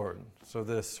of the Lord. So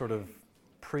this sort of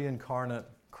pre-incarnate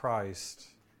Christ.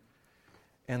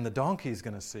 And the donkey's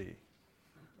going to see.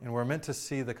 And we're meant to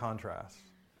see the contrast.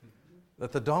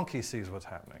 That the donkey sees what's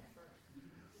happening.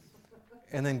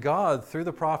 And then God, through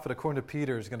the prophet, according to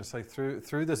Peter, is going to say,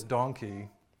 through this donkey,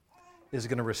 is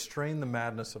going to restrain the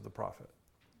madness of the prophet.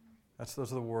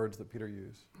 Those are the words that Peter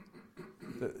used.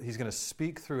 That he's going to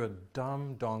speak through a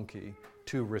dumb donkey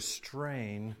to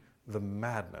restrain the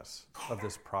madness of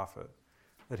this prophet.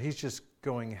 That he's just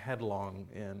going headlong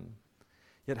in.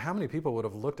 Yet how many people would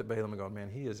have looked at Balaam and gone, man,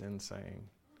 he is insane.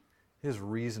 His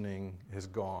reasoning is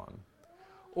gone.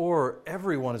 Or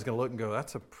everyone is going to look and go,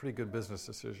 that's a pretty good business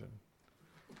decision.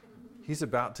 He's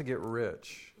about to get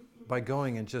rich by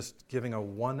going and just giving a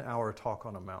 1-hour talk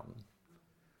on a mountain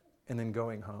and then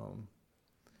going home.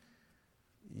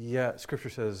 Yet Scripture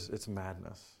says it's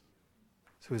madness.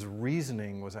 So his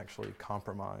reasoning was actually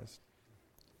compromised.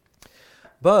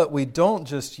 But we don't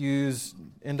just use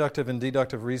inductive and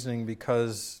deductive reasoning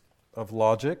because of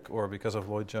logic or because of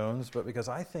Lloyd Jones, but because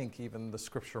I think even the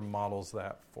Scripture models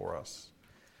that for us.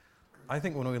 I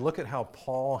think when we look at how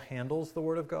Paul handles the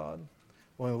Word of God,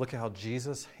 when we look at how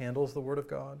Jesus handles the Word of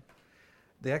God,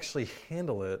 they actually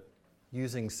handle it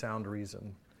using sound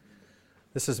reason.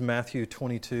 This is Matthew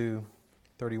 22,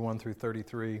 31 through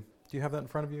 33. Do you have that in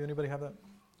front of you? Anybody have that?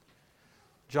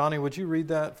 Johnny, would you read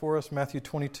that for us? Matthew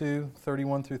 22,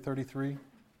 31 through 33.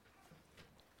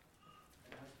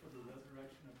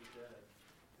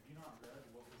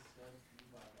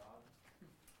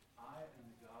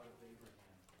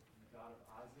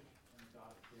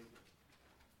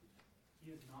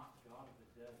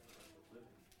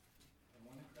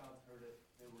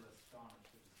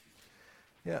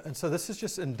 Yeah, and so this is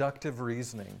just inductive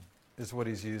reasoning is what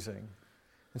he's using.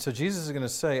 And so Jesus is going to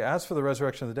say, as for the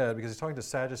resurrection of the dead, because he's talking to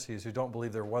Sadducees who don't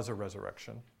believe there was a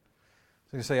resurrection. So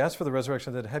he's going to say, as for the resurrection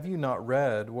of the dead, have you not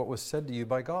read what was said to you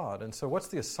by God? And so what's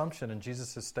the assumption in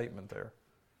Jesus' statement there?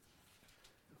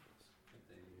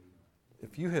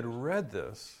 If you had read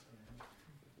this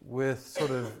with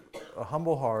sort of a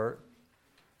humble heart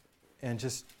and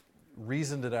just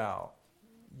reasoned it out,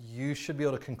 you should be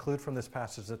able to conclude from this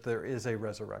passage that there is a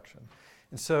resurrection.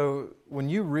 And so when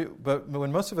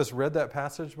when most of us read that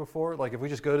passage before, like if we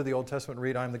just go to the Old Testament and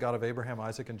read, I am the God of Abraham,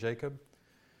 Isaac, and Jacob,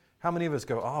 how many of us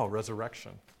go, oh,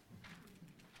 resurrection?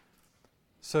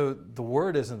 So the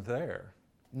word isn't there.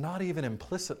 Not even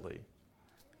implicitly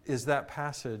is that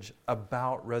passage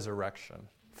about resurrection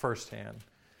firsthand.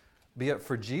 But yet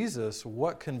for Jesus,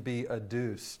 what can be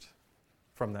adduced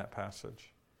from that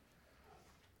passage?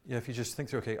 Yeah, if you just think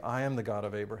through, okay, I am the God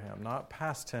of Abraham, not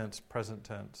past tense, present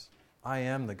tense. I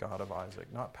am the God of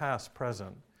Isaac, not past,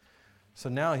 present. So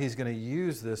now he's going to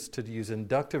use this to use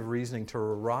inductive reasoning to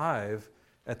arrive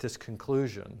at this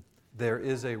conclusion. There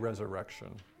is a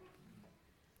resurrection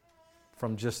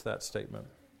from just that statement.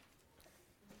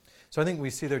 So I think we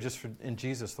see there just in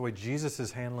Jesus, the way Jesus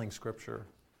is handling Scripture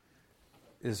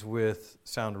is with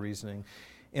sound reasoning.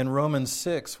 In Romans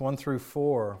 6, 1 through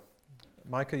 4,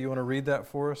 Micah, you want to read that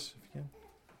for us? If you can?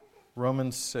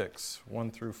 Romans 6, 1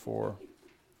 through 4.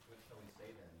 What shall we say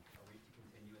then? Are we to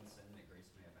continue in sin that grace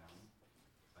may abound?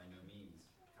 By no means.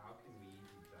 How can we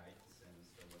who died to sin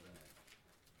still live in it?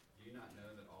 Do you not know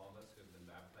that all of us who have been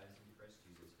baptized into Christ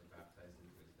Jesus were baptized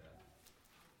into his death?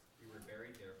 We were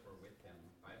buried therefore with him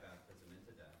by baptism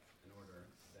into death, in order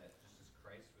that just as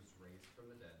Christ was raised from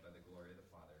the dead by the glory of the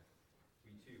Father,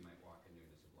 we too might walk in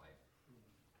newness of life.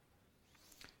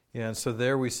 Yeah, and so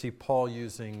there we see Paul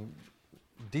using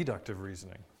deductive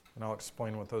reasoning. And I'll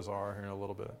explain what those are here in a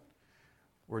little bit.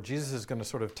 Where Jesus is going to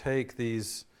sort of take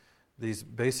these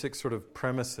basic sort of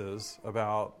premises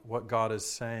about what God is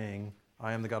saying,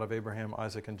 I am the God of Abraham,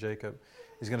 Isaac, and Jacob.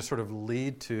 He's going to sort of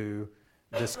lead to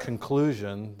this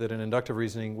conclusion that in inductive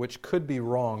reasoning, which could be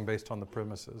wrong based on the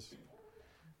premises,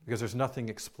 because there's nothing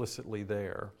explicitly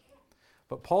there.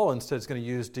 But Paul instead is going to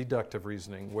use deductive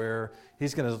reasoning, where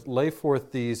he's going to lay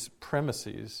forth these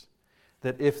premises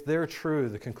that if they're true,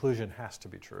 the conclusion has to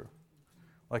be true.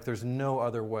 Like there's no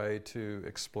other way to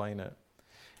explain it.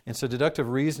 And so deductive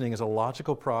reasoning is a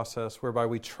logical process whereby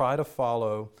we try to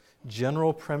follow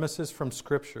general premises from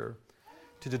Scripture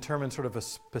to determine sort of a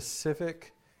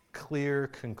specific, clear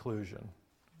conclusion.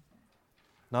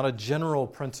 Not a general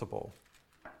principle,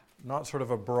 not sort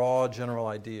of a broad general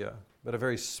idea, but a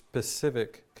very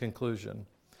specific conclusion.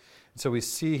 So we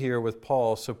see here with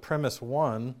Paul, so premise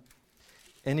 1,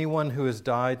 anyone who has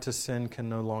died to sin can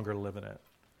no longer live in it.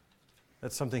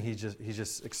 That's something he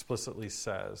just explicitly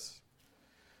says.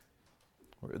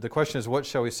 The question is, what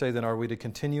shall we say then? Are we to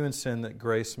continue in sin that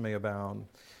grace may abound?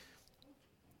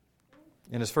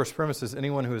 In his first premise is,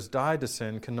 anyone who has died to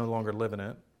sin can no longer live in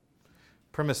it.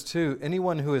 Premise 2,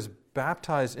 anyone who is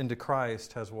baptized into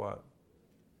Christ has what?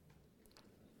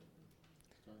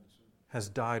 Has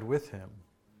died with him.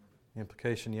 The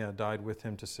implication, died with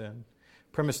him to sin.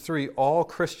 Premise 3, all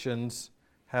Christians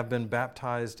have been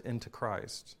baptized into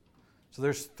Christ. So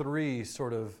there's 3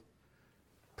 sort of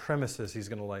premises he's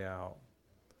going to lay out.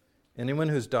 Anyone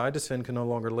who's died to sin can no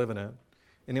longer live in it.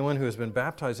 Anyone who has been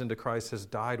baptized into Christ has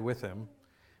died with him.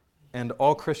 And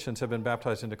all Christians have been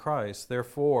baptized into Christ.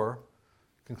 Therefore,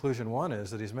 conclusion 1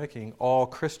 is that he's making, all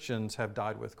Christians have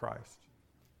died with Christ.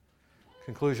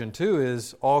 Conclusion 2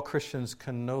 is all Christians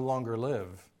can no longer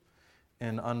live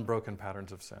in unbroken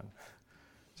patterns of sin.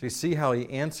 So you see how he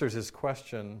answers his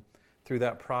question through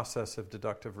that process of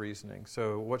deductive reasoning.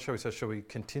 So what shall we say? Shall we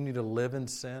continue to live in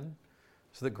sin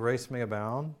so that grace may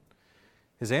abound?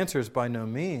 His answer is by no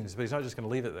means, but he's not just going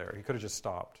to leave it there. He could have just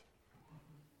stopped.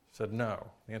 Said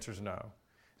no. The answer is no.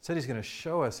 He said he's going to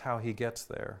show us how he gets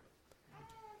there.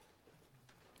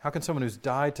 How can someone who's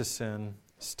died to sin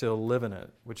still live in it?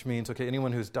 Which means, okay,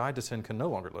 anyone who's died to sin can no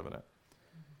longer live in it.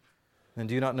 And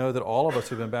do you not know that all of us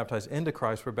who've been baptized into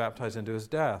Christ were baptized into his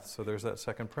death? So there's that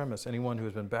second premise. Anyone who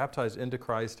has been baptized into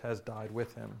Christ has died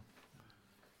with him.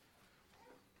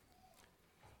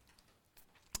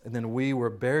 And then we were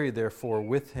buried, therefore,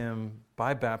 with him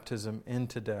by baptism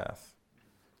into death.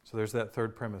 So there's that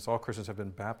third premise. All Christians have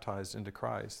been baptized into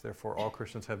Christ. Therefore, all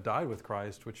Christians have died with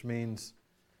Christ, which means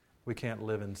we can't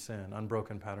live in sin,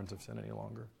 unbroken patterns of sin any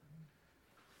longer.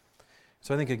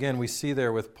 So I think, again, we see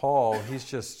there with Paul, he's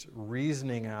just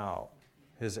reasoning out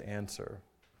his answer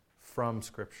from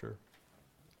Scripture.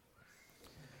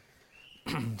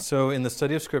 So in the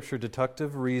study of Scripture,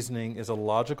 deductive reasoning is a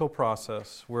logical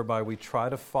process whereby we try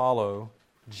to follow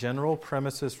general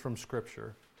premises from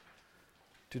Scripture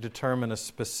to determine a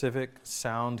specific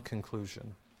sound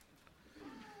conclusion.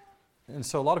 And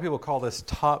so a lot of people call this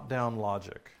top-down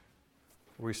logic.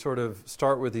 We sort of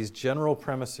start with these general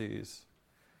premises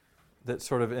that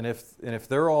sort of, and if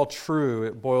they're all true,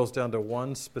 it boils down to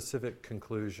one specific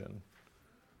conclusion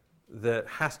that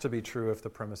has to be true if the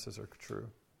premises are true.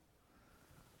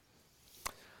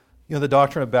 You know, the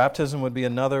doctrine of baptism would be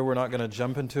another. We're not going to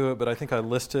jump into it, but I think I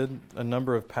listed a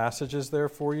number of passages there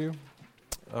for you.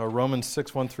 Romans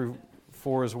 6, 1 through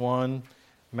 4 is one.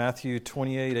 Matthew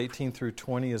 28, 18 through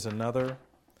 20 is another.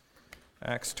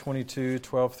 Acts 22,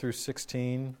 12 through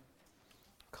 16.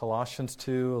 Colossians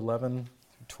 2, 11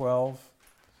 through 12.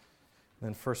 And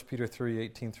then 1 Peter 3,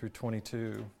 18 through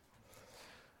 22.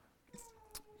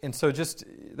 And so just,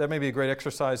 that may be a great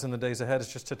exercise in the days ahead,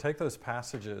 is just to take those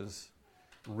passages,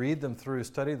 read them through,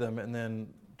 study them, and then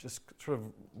just sort of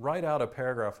write out a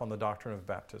paragraph on the doctrine of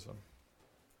baptism.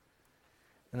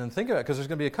 And then think about it, because there's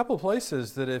going to be a couple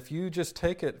places that if you just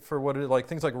take it for what it is, like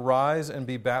things like rise and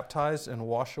be baptized and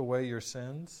wash away your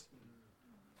sins,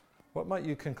 what might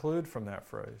you conclude from that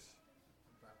phrase?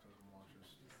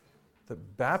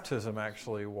 That baptism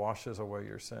actually washes away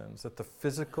your sins. That the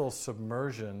physical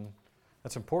submersion,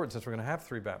 that's important since we're going to have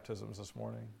 3 baptisms this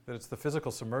morning, that it's the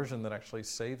physical submersion that actually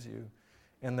saves you.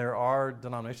 And there are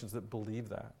denominations that believe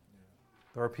that.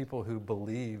 There are people who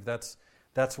believe that's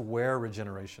where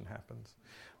regeneration happens.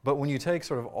 But when you take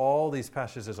sort of all these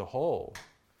passages as a whole,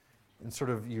 and sort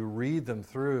of you read them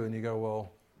through and you go,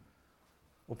 well,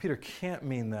 Peter can't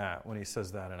mean that when he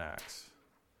says that in Acts.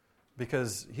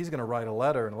 Because he's going to write a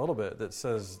letter in a little bit that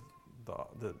says,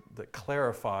 that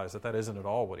clarifies that isn't at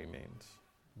all what he means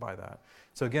by that.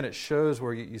 So again, it shows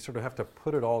where you sort of have to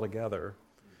put it all together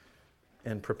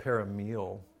and prepare a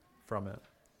meal from it.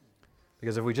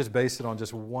 Because if we just base it on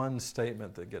just one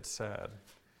statement that gets said,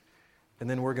 and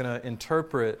then we're going to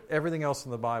interpret everything else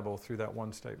in the Bible through that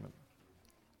one statement,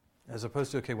 as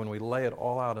opposed to, okay, when we lay it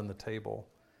all out on the table,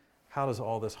 how does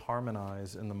all this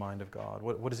harmonize in the mind of God?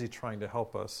 What is he trying to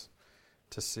help us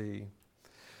to see?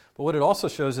 But what it also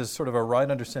shows is sort of a right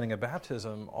understanding of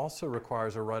baptism also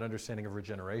requires a right understanding of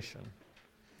regeneration.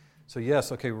 So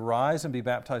yes, okay, rise and be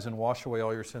baptized and wash away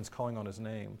all your sins, calling on his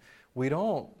name. We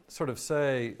don't sort of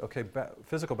say, okay,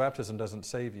 physical baptism doesn't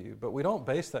save you, but we don't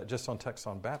base that just on texts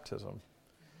on baptism.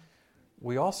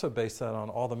 We also base that on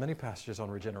all the many passages on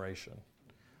regeneration,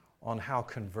 on how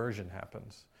conversion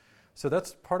happens. So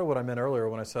that's part of what I meant earlier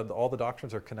when I said all the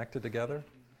doctrines are connected together.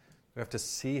 We have to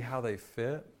see how they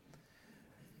fit,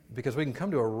 because we can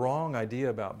come to a wrong idea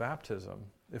about baptism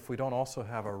if we don't also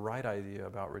have a right idea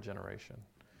about regeneration,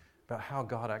 about how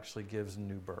God actually gives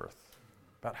new birth,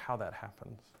 about how that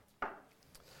happens.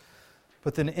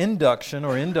 But then induction,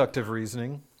 or inductive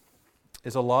reasoning,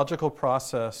 is a logical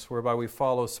process whereby we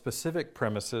follow specific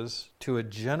premises to a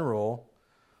general,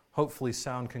 hopefully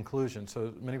sound conclusion.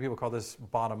 So many people call this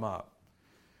bottom up.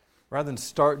 Rather than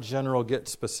start general, get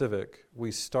specific,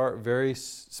 we start very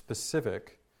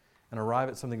specific and arrive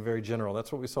at something very general.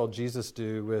 That's what we saw Jesus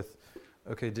do with,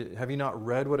 okay, have you not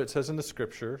read what it says in the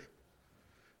Scripture?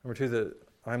 Number 2, that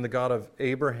I'm the God of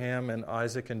Abraham and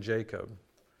Isaac and Jacob.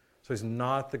 So he's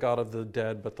not the God of the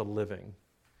dead, but the living.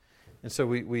 And so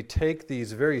we take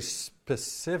these very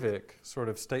specific sort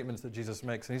of statements that Jesus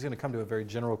makes, and he's going to come to a very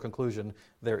general conclusion: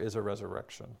 there is a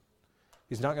resurrection.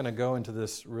 He's not going to go into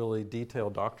this really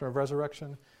detailed doctrine of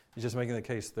resurrection. He's just making the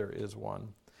case there is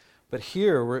one. But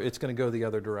here, it's going to go the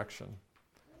other direction.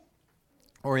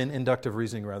 Or in inductive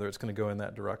reasoning, rather, it's going to go in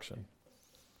that direction.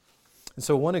 And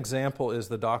so one example is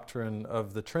the doctrine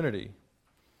of the Trinity.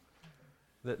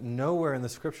 That nowhere in the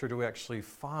Scripture do we actually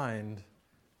find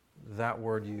that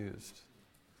word used,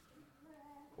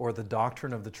 or the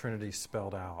doctrine of the Trinity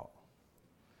spelled out.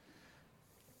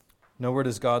 Nowhere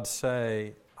does God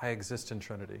say, I exist in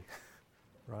Trinity,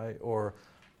 right? Or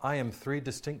I am three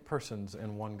distinct persons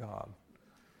in one God.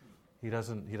 He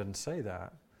doesn't say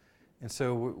that. And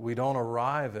so we don't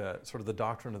arrive at sort of the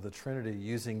doctrine of the Trinity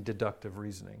using deductive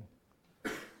reasoning,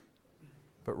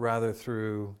 but rather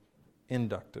through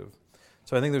inductive.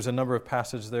 So I think there's a number of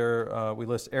passages there we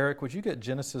list. Eric, would you get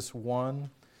Genesis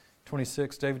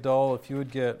 1:26? David Dahl, if you would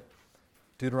get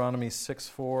Deuteronomy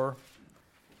 6:4.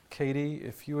 Katie,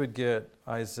 if you would get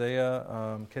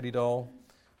Isaiah, Katie Dahl,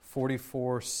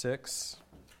 44:6.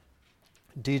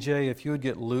 DJ, if you would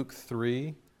get Luke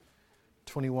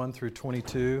 3:21 through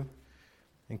 22.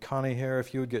 And Connie Hare,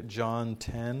 if you would get John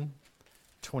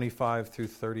 10:25 through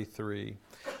 33.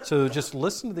 So just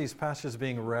listen to these passages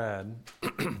being read.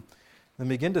 Then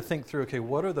begin to think through, okay,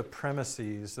 what are the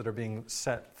premises that are being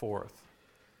set forth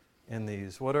in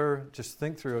these? Just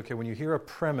think through, okay, when you hear a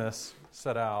premise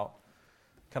set out,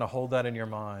 kind of hold that in your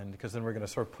mind, because then we're going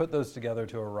to sort of put those together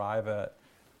to arrive at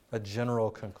a general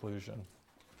conclusion.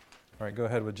 All right, go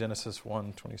ahead with Genesis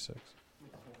 1:26.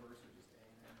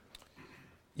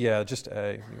 Yeah, just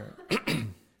A.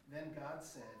 Then God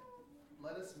said,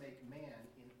 let us make man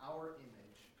in our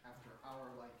image after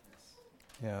our likeness.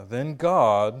 Yeah, then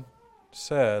God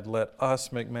said, let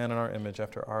us make man in our image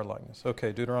after our likeness.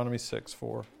 Okay, Deuteronomy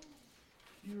 6:4.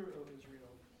 Hear, O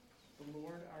Israel, the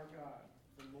Lord our God,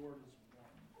 the Lord is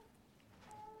one.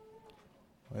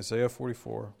 Isaiah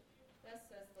 44. Thus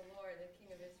says the Lord, the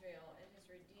King of Israel, and his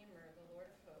Redeemer, the Lord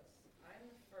of hosts. I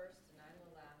am the first and I am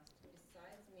the last.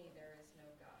 Besides me there is no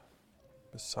God.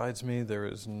 Besides me there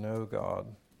is no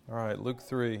God. All right, Luke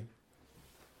 3.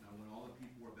 Now when all the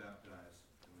people were baptized,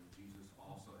 and when Jesus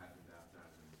also had been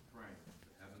baptized and was praying,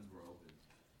 the heavens were opened,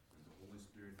 and the Holy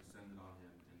Spirit descended on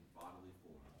him in bodily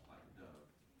form, like a dove.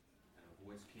 And a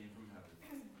voice came from heaven,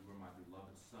 you are my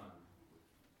beloved Son,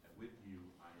 and with you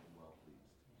I am well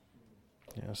pleased.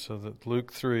 Yeah, so that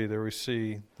Luke 3, there we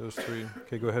see those three.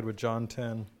 Okay, go ahead with John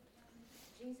 10.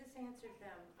 Jesus answered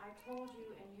them, I told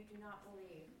you, and you do not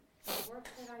believe. The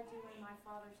works that I do in my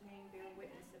Father's name bear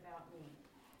witness about me.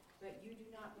 But you do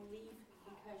not believe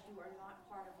because you are not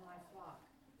part of my flock.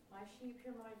 My sheep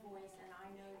hear my voice, and I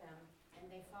know them, and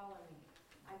they follow me.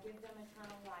 I give them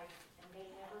eternal life, and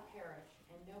they never perish,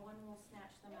 and no one will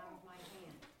snatch them out of my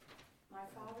hand. My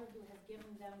Father who has given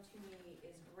them to me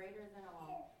is greater than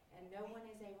all, and no one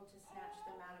is able to snatch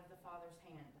them out of the Father's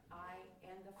hand. I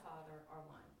and the Father are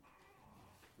one.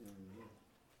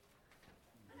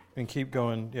 And keep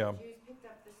going, yeah. The Jews picked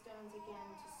up the stones again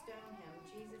to stone him.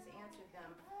 Jesus answered them,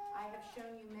 I have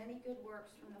shown you many good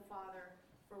works from the Father,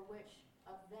 for which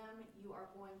of them you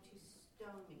are going to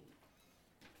stone me?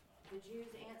 The Jews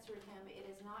answered him, it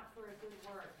is not for a good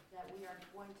work that we are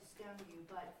going to stone you,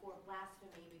 but for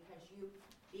blasphemy, because you,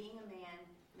 being a man,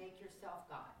 make yourself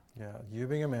God. Yeah, you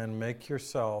being a man, make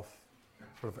yourself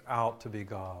sort of out to be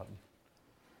God.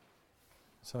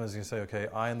 Somebody's going to say, okay,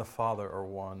 I and the Father are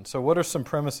one. So what are some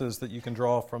premises that you can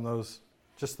draw from those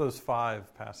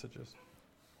 5 passages?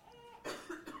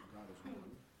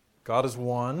 God is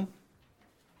one.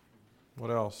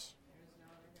 What else?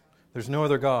 There's no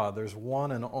other God. There's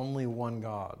one and only one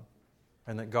God.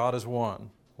 And that God is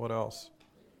one. What else?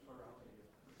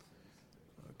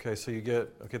 Okay, so you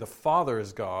get, the Father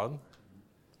is God.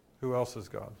 Who else is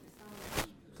God?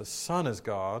 The Son is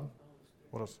God.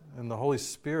 What else? And the Holy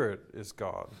Spirit is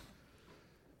God. And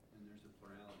there's a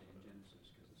plurality in Genesis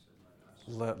because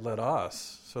it said Let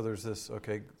us. So there's this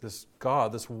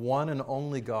God, this one and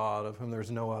only God of whom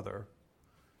there's no other,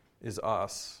 is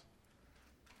us.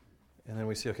 And then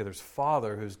we see, there's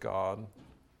Father who's God,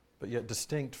 but yet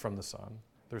distinct from the Son.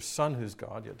 There's Son who's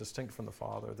God, yet distinct from the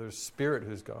Father. There's Spirit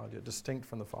who's God, yet distinct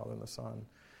from the Father and the Son.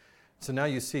 So now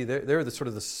you see, there are the sort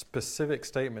of the specific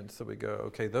statements that we go,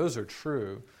 okay, those are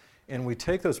true. And we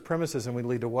take those premises and we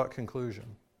lead to what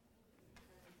conclusion?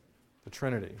 The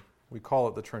Trinity. We call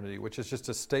it the Trinity, which is just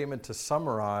a statement to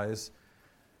summarize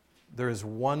there is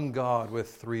one God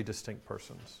with 3 distinct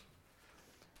persons.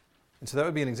 And so that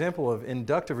would be an example of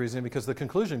inductive reasoning, because the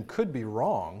conclusion could be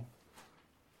wrong,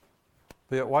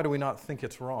 but yet why do we not think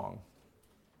it's wrong?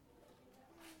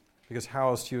 Because how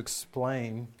else do you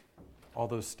explain all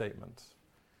those statements?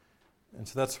 And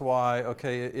so that's why,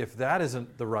 okay, if that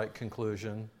isn't the right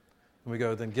conclusion, then we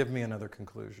go, then give me another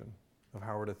conclusion of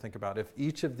how we're to think about it. If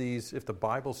each of these, if the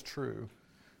Bible's true,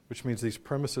 which means these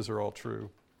premises are all true,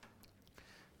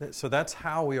 so that's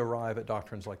how we arrive at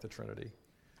doctrines like the Trinity,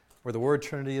 where the word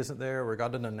Trinity isn't there, where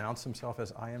God doesn't announce himself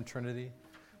as I am Trinity,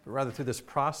 but rather through this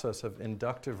process of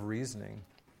inductive reasoning,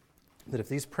 that if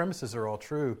these premises are all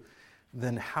true,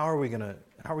 then how are we going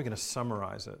to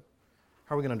summarize it?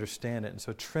 How are we going to understand it? And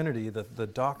so Trinity, the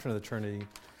doctrine of the Trinity,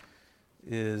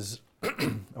 is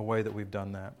a way that we've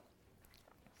done that.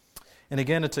 And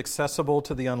again, it's accessible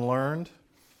to the unlearned.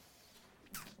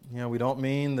 We don't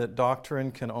mean that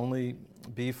doctrine can only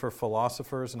be for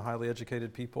philosophers and highly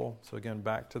educated people. So again,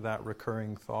 back to that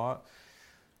recurring thought.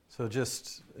 So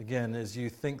just, again, as you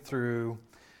think through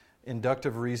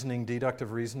inductive reasoning,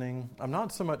 deductive reasoning, I'm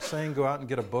not so much saying go out and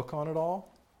get a book on it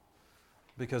all,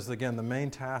 because again, the main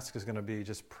task is going to be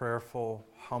just prayerful,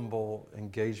 humble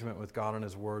engagement with God and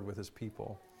his word with his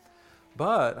people.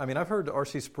 But, I've heard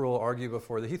R.C. Sproul argue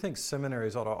before that he thinks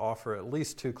seminaries ought to offer at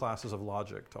least 2 classes of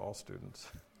logic to all students.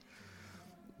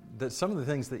 That some of the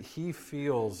things that he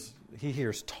feels he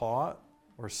hears taught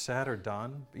or said or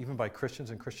done, even by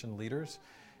Christians and Christian leaders,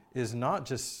 is not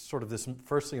just sort of this,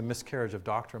 firstly, a miscarriage of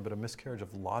doctrine, but a miscarriage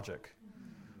of logic.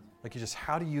 Like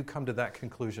how do you come to that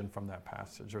conclusion from that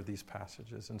passage or these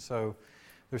passages? And so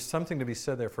there's something to be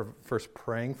said there for first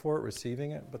praying for it,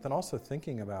 receiving it, but then also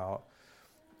thinking about,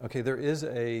 okay, there is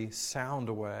a sound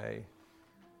way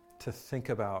to think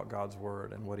about God's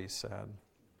word and what he said.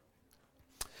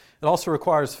 It also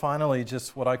requires, finally,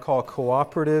 just what I call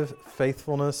cooperative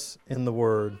faithfulness in the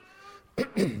word.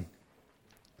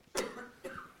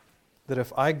 That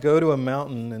if I go to a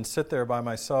mountain and sit there by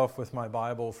myself with my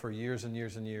Bible for years and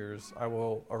years and years, I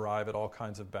will arrive at all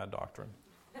kinds of bad doctrine.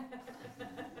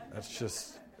 That's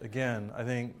just, again, I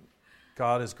think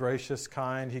God is gracious,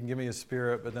 kind, he can give me his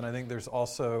spirit, but then I think there's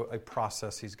also a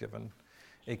process he's given,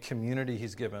 a community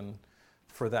he's given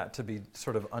for that to be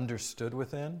sort of understood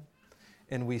within.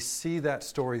 And we see that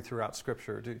story throughout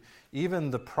Scripture. Even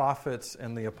the prophets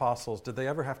and the apostles, did they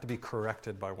ever have to be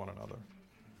corrected by one another?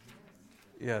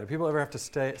 Yeah, do people ever have to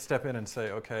step in and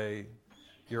say, okay,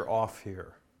 you're off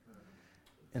here?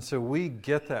 And so we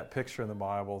get that picture in the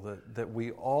Bible that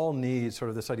we all need sort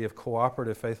of this idea of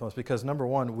cooperative faithfulness because, number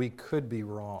one, we could be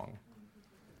wrong.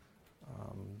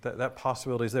 That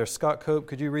possibility is there. Scott Cope,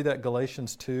 could you read that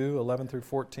Galatians 2, 11 through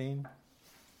 14?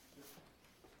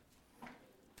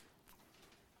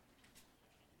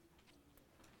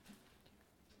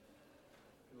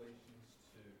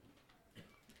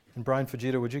 And Brian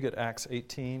Fujita, would you get Acts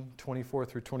 18, 24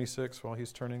 through 26 while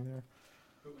he's turning there?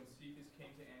 But when Cephas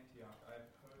came to Antioch, I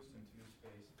opposed him to his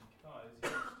face because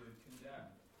he stood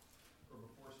condemned. For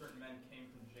before certain men came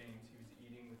from James, he was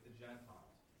eating with the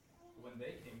Gentiles. But when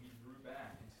they came, he drew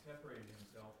back and separated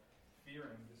himself,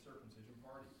 fearing the circumcision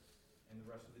party. And the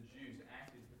rest of the Jews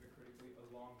acted hypocritically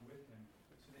along with him,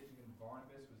 so that even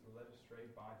Barnabas was led astray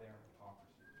by their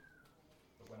hypocrisy.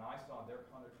 But when I saw their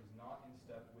conduct was not in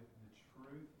step with the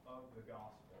truth of the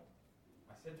gospel,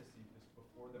 I said to Cephas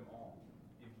before them all,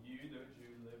 if you, though a Jew,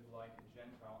 live like a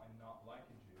Gentile and not like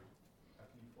a Jew, how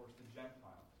can you force the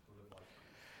Gentiles to live like a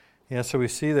Jew? Yeah, so we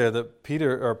see there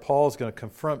that Paul is going to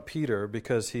confront Peter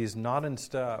because he's not in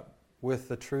step with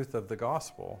the truth of the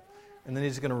gospel. And then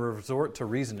he's going to resort to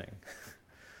reasoning.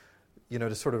 He's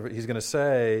going to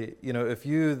say, if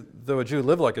you, though a Jew,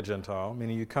 live like a Gentile,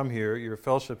 meaning you come here, you're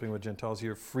fellowshipping with Gentiles,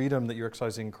 your freedom that you're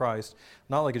exercising in Christ,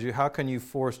 not like a Jew, how can you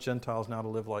force Gentiles now to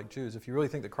live like Jews? If you really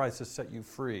think that Christ has set you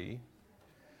free,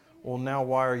 well, now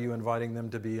why are you inviting them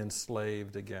to be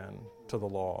enslaved again to the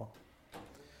law?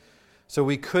 So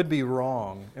we could be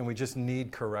wrong, and we just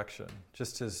need correction,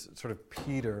 just as sort of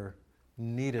Peter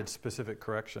needed specific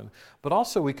correction. But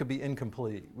also we could be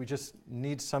incomplete. We just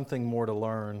need something more to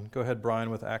learn. Go ahead, Brian,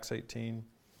 with Acts 18.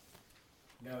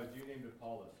 Now a Jew named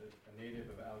Apollos, a native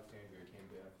of Alexandria, came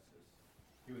to Ephesus.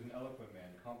 He was an eloquent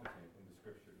man, competent in the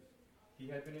Scriptures. He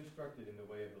had been instructed in the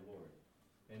way of the Lord,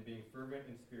 and being fervent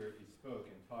in spirit, he spoke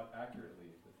and taught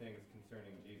accurately the things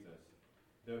concerning Jesus,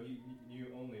 though he knew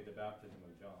only the baptism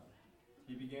of John.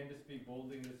 He began to speak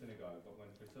boldly in the synagogue, but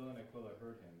when Priscilla and Aquila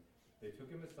heard him, they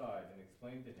took him aside and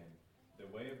explained to him the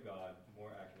way of God more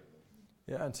accurately.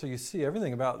 Yeah, and so you see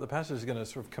everything about the passage is going to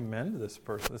sort of commend this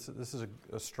person. This is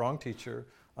a strong teacher,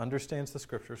 understands the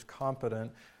Scriptures,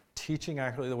 competent, teaching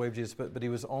accurately the way of Jesus, but he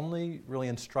was only really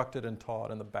instructed and taught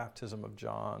in the baptism of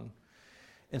John.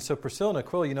 And so Priscilla and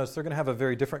Aquila, you notice they're going to have a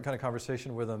very different kind of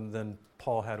conversation with him than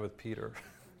Paul had with Peter.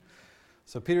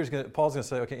 So Paul's going to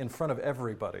say, okay, in front of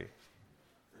everybody,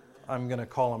 I'm going to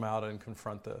call them out and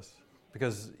confront this.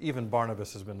 Because even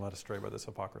Barnabas has been led astray by this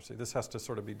hypocrisy. This has to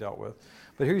sort of be dealt with.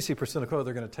 But here you see Priscilla and Aquila,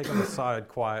 they're going to take him aside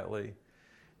quietly,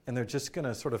 and they're just going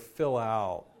to sort of fill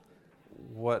out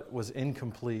what was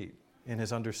incomplete in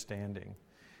his understanding.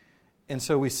 And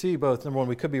so we see both, number one,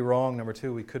 we could be wrong, number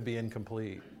two, we could be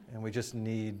incomplete, and we just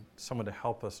need someone to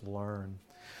help us learn.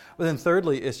 But then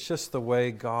thirdly, it's just the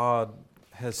way God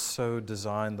has so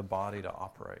designed the body to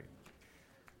operate.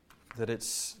 That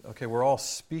it's, okay, we're all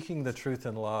speaking the truth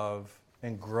in love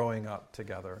and growing up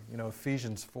together. You know,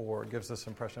 Ephesians 4 gives this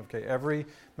impression of, okay, every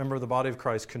member of the body of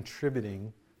Christ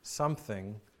contributing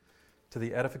something to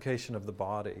the edification of the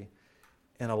body.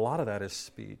 And a lot of that is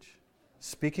speech.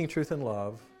 Speaking truth in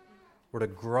love, we're to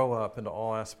grow up into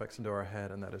all aspects into our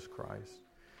head, and that is Christ.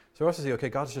 So we also see, okay,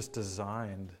 God's just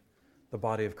designed the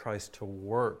body of Christ to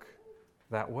work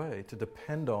that way, to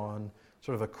depend on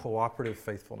sort of a cooperative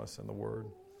faithfulness in the Word.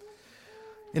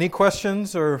 Any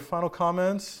questions or final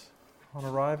comments on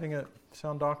arriving at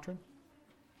sound doctrine?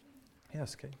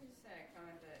 Yes, Kate. Just a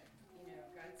comment that,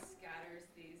 God scatters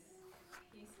these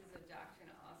pieces of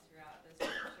doctrine all throughout the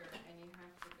Scripture, and you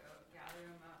have to go gather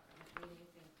them up. And when you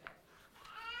think that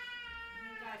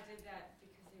God did that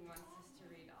because He wants us to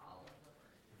read all of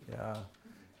the Word.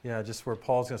 Yeah, just where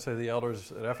Paul's going to say to the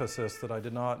elders at Ephesus that I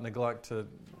did not neglect to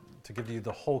give you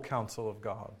the whole counsel of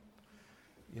God.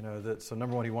 So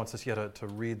number one, he wants us to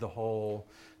read the whole.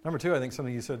 Number two, I think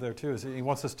something you said there too is he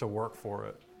wants us to work for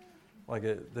it.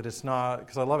 That it's not,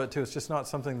 because I love it too, it's just not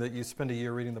something that you spend a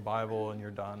year reading the Bible and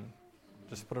you're done.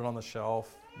 Just put it on the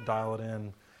shelf, dial it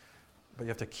in, but you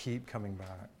have to keep coming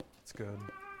back. It's good.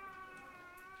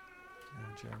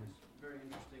 Yeah, Jeremy. It's very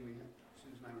interesting.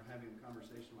 Susan and I were having a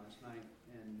conversation last night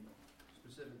and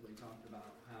specifically talked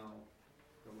about how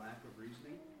the lack of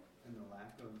reasoning and the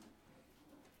lack of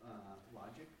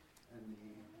logic and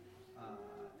the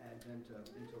advent of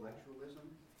intellectualism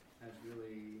has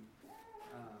really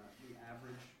the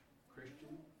average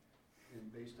Christian, and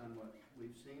based on what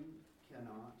we've seen,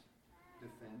 cannot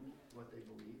defend what they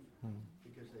believe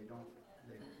because they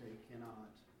cannot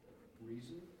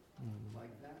reason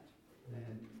like that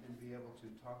and be able to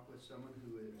talk with someone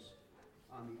who is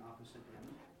on the opposite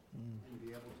end and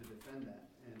be able to defend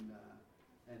that,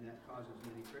 and that causes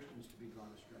many Christians to be drawn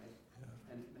astray.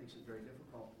 And it makes it very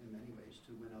difficult in many ways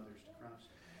to win others to Christ.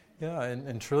 Yeah,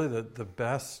 and truly the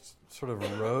best sort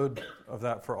of road of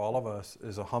that for all of us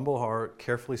is a humble heart,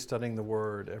 carefully studying the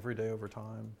Word every day over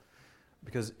time.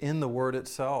 Because in the Word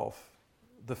itself,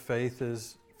 the faith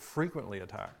is frequently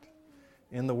attacked.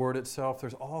 In the Word itself,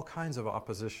 there's all kinds of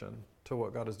opposition to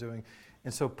what God is doing.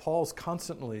 And so Paul's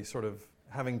constantly sort of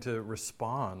having to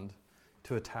respond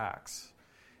to attacks.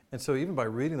 And so even by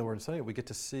reading the Word and studying it, we get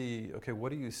to see, okay, what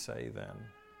do you say then?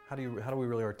 How do we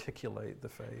really articulate the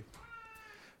faith?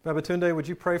 Babatunde, would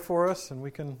you pray for us and we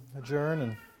can adjourn?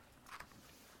 And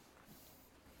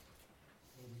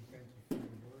Lord, we thank you for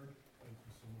your word. Thank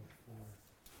you so much for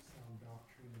sound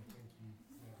doctrine, and thank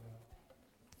you that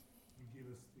you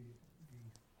give us the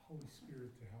Holy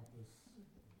Spirit to help us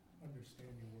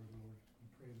understand your word, Lord. We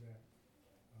pray that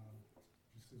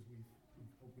just as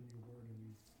we've opened your word and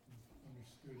we've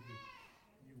understood that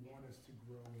you want us to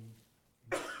grow in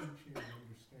teaching and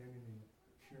understanding and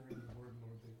sharing the word,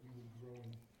 Lord, that we will grow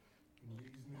in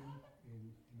reasoning, in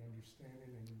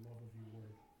understanding, and in love of your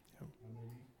word. Yep. May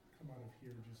we come out of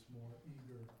here just more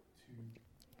eager to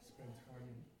spend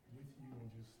time with you and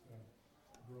just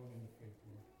grow in the faith,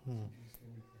 Lord. In Jesus'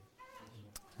 name we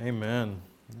pray. Amen.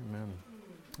 Amen. Amen.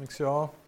 Thanks, y'all.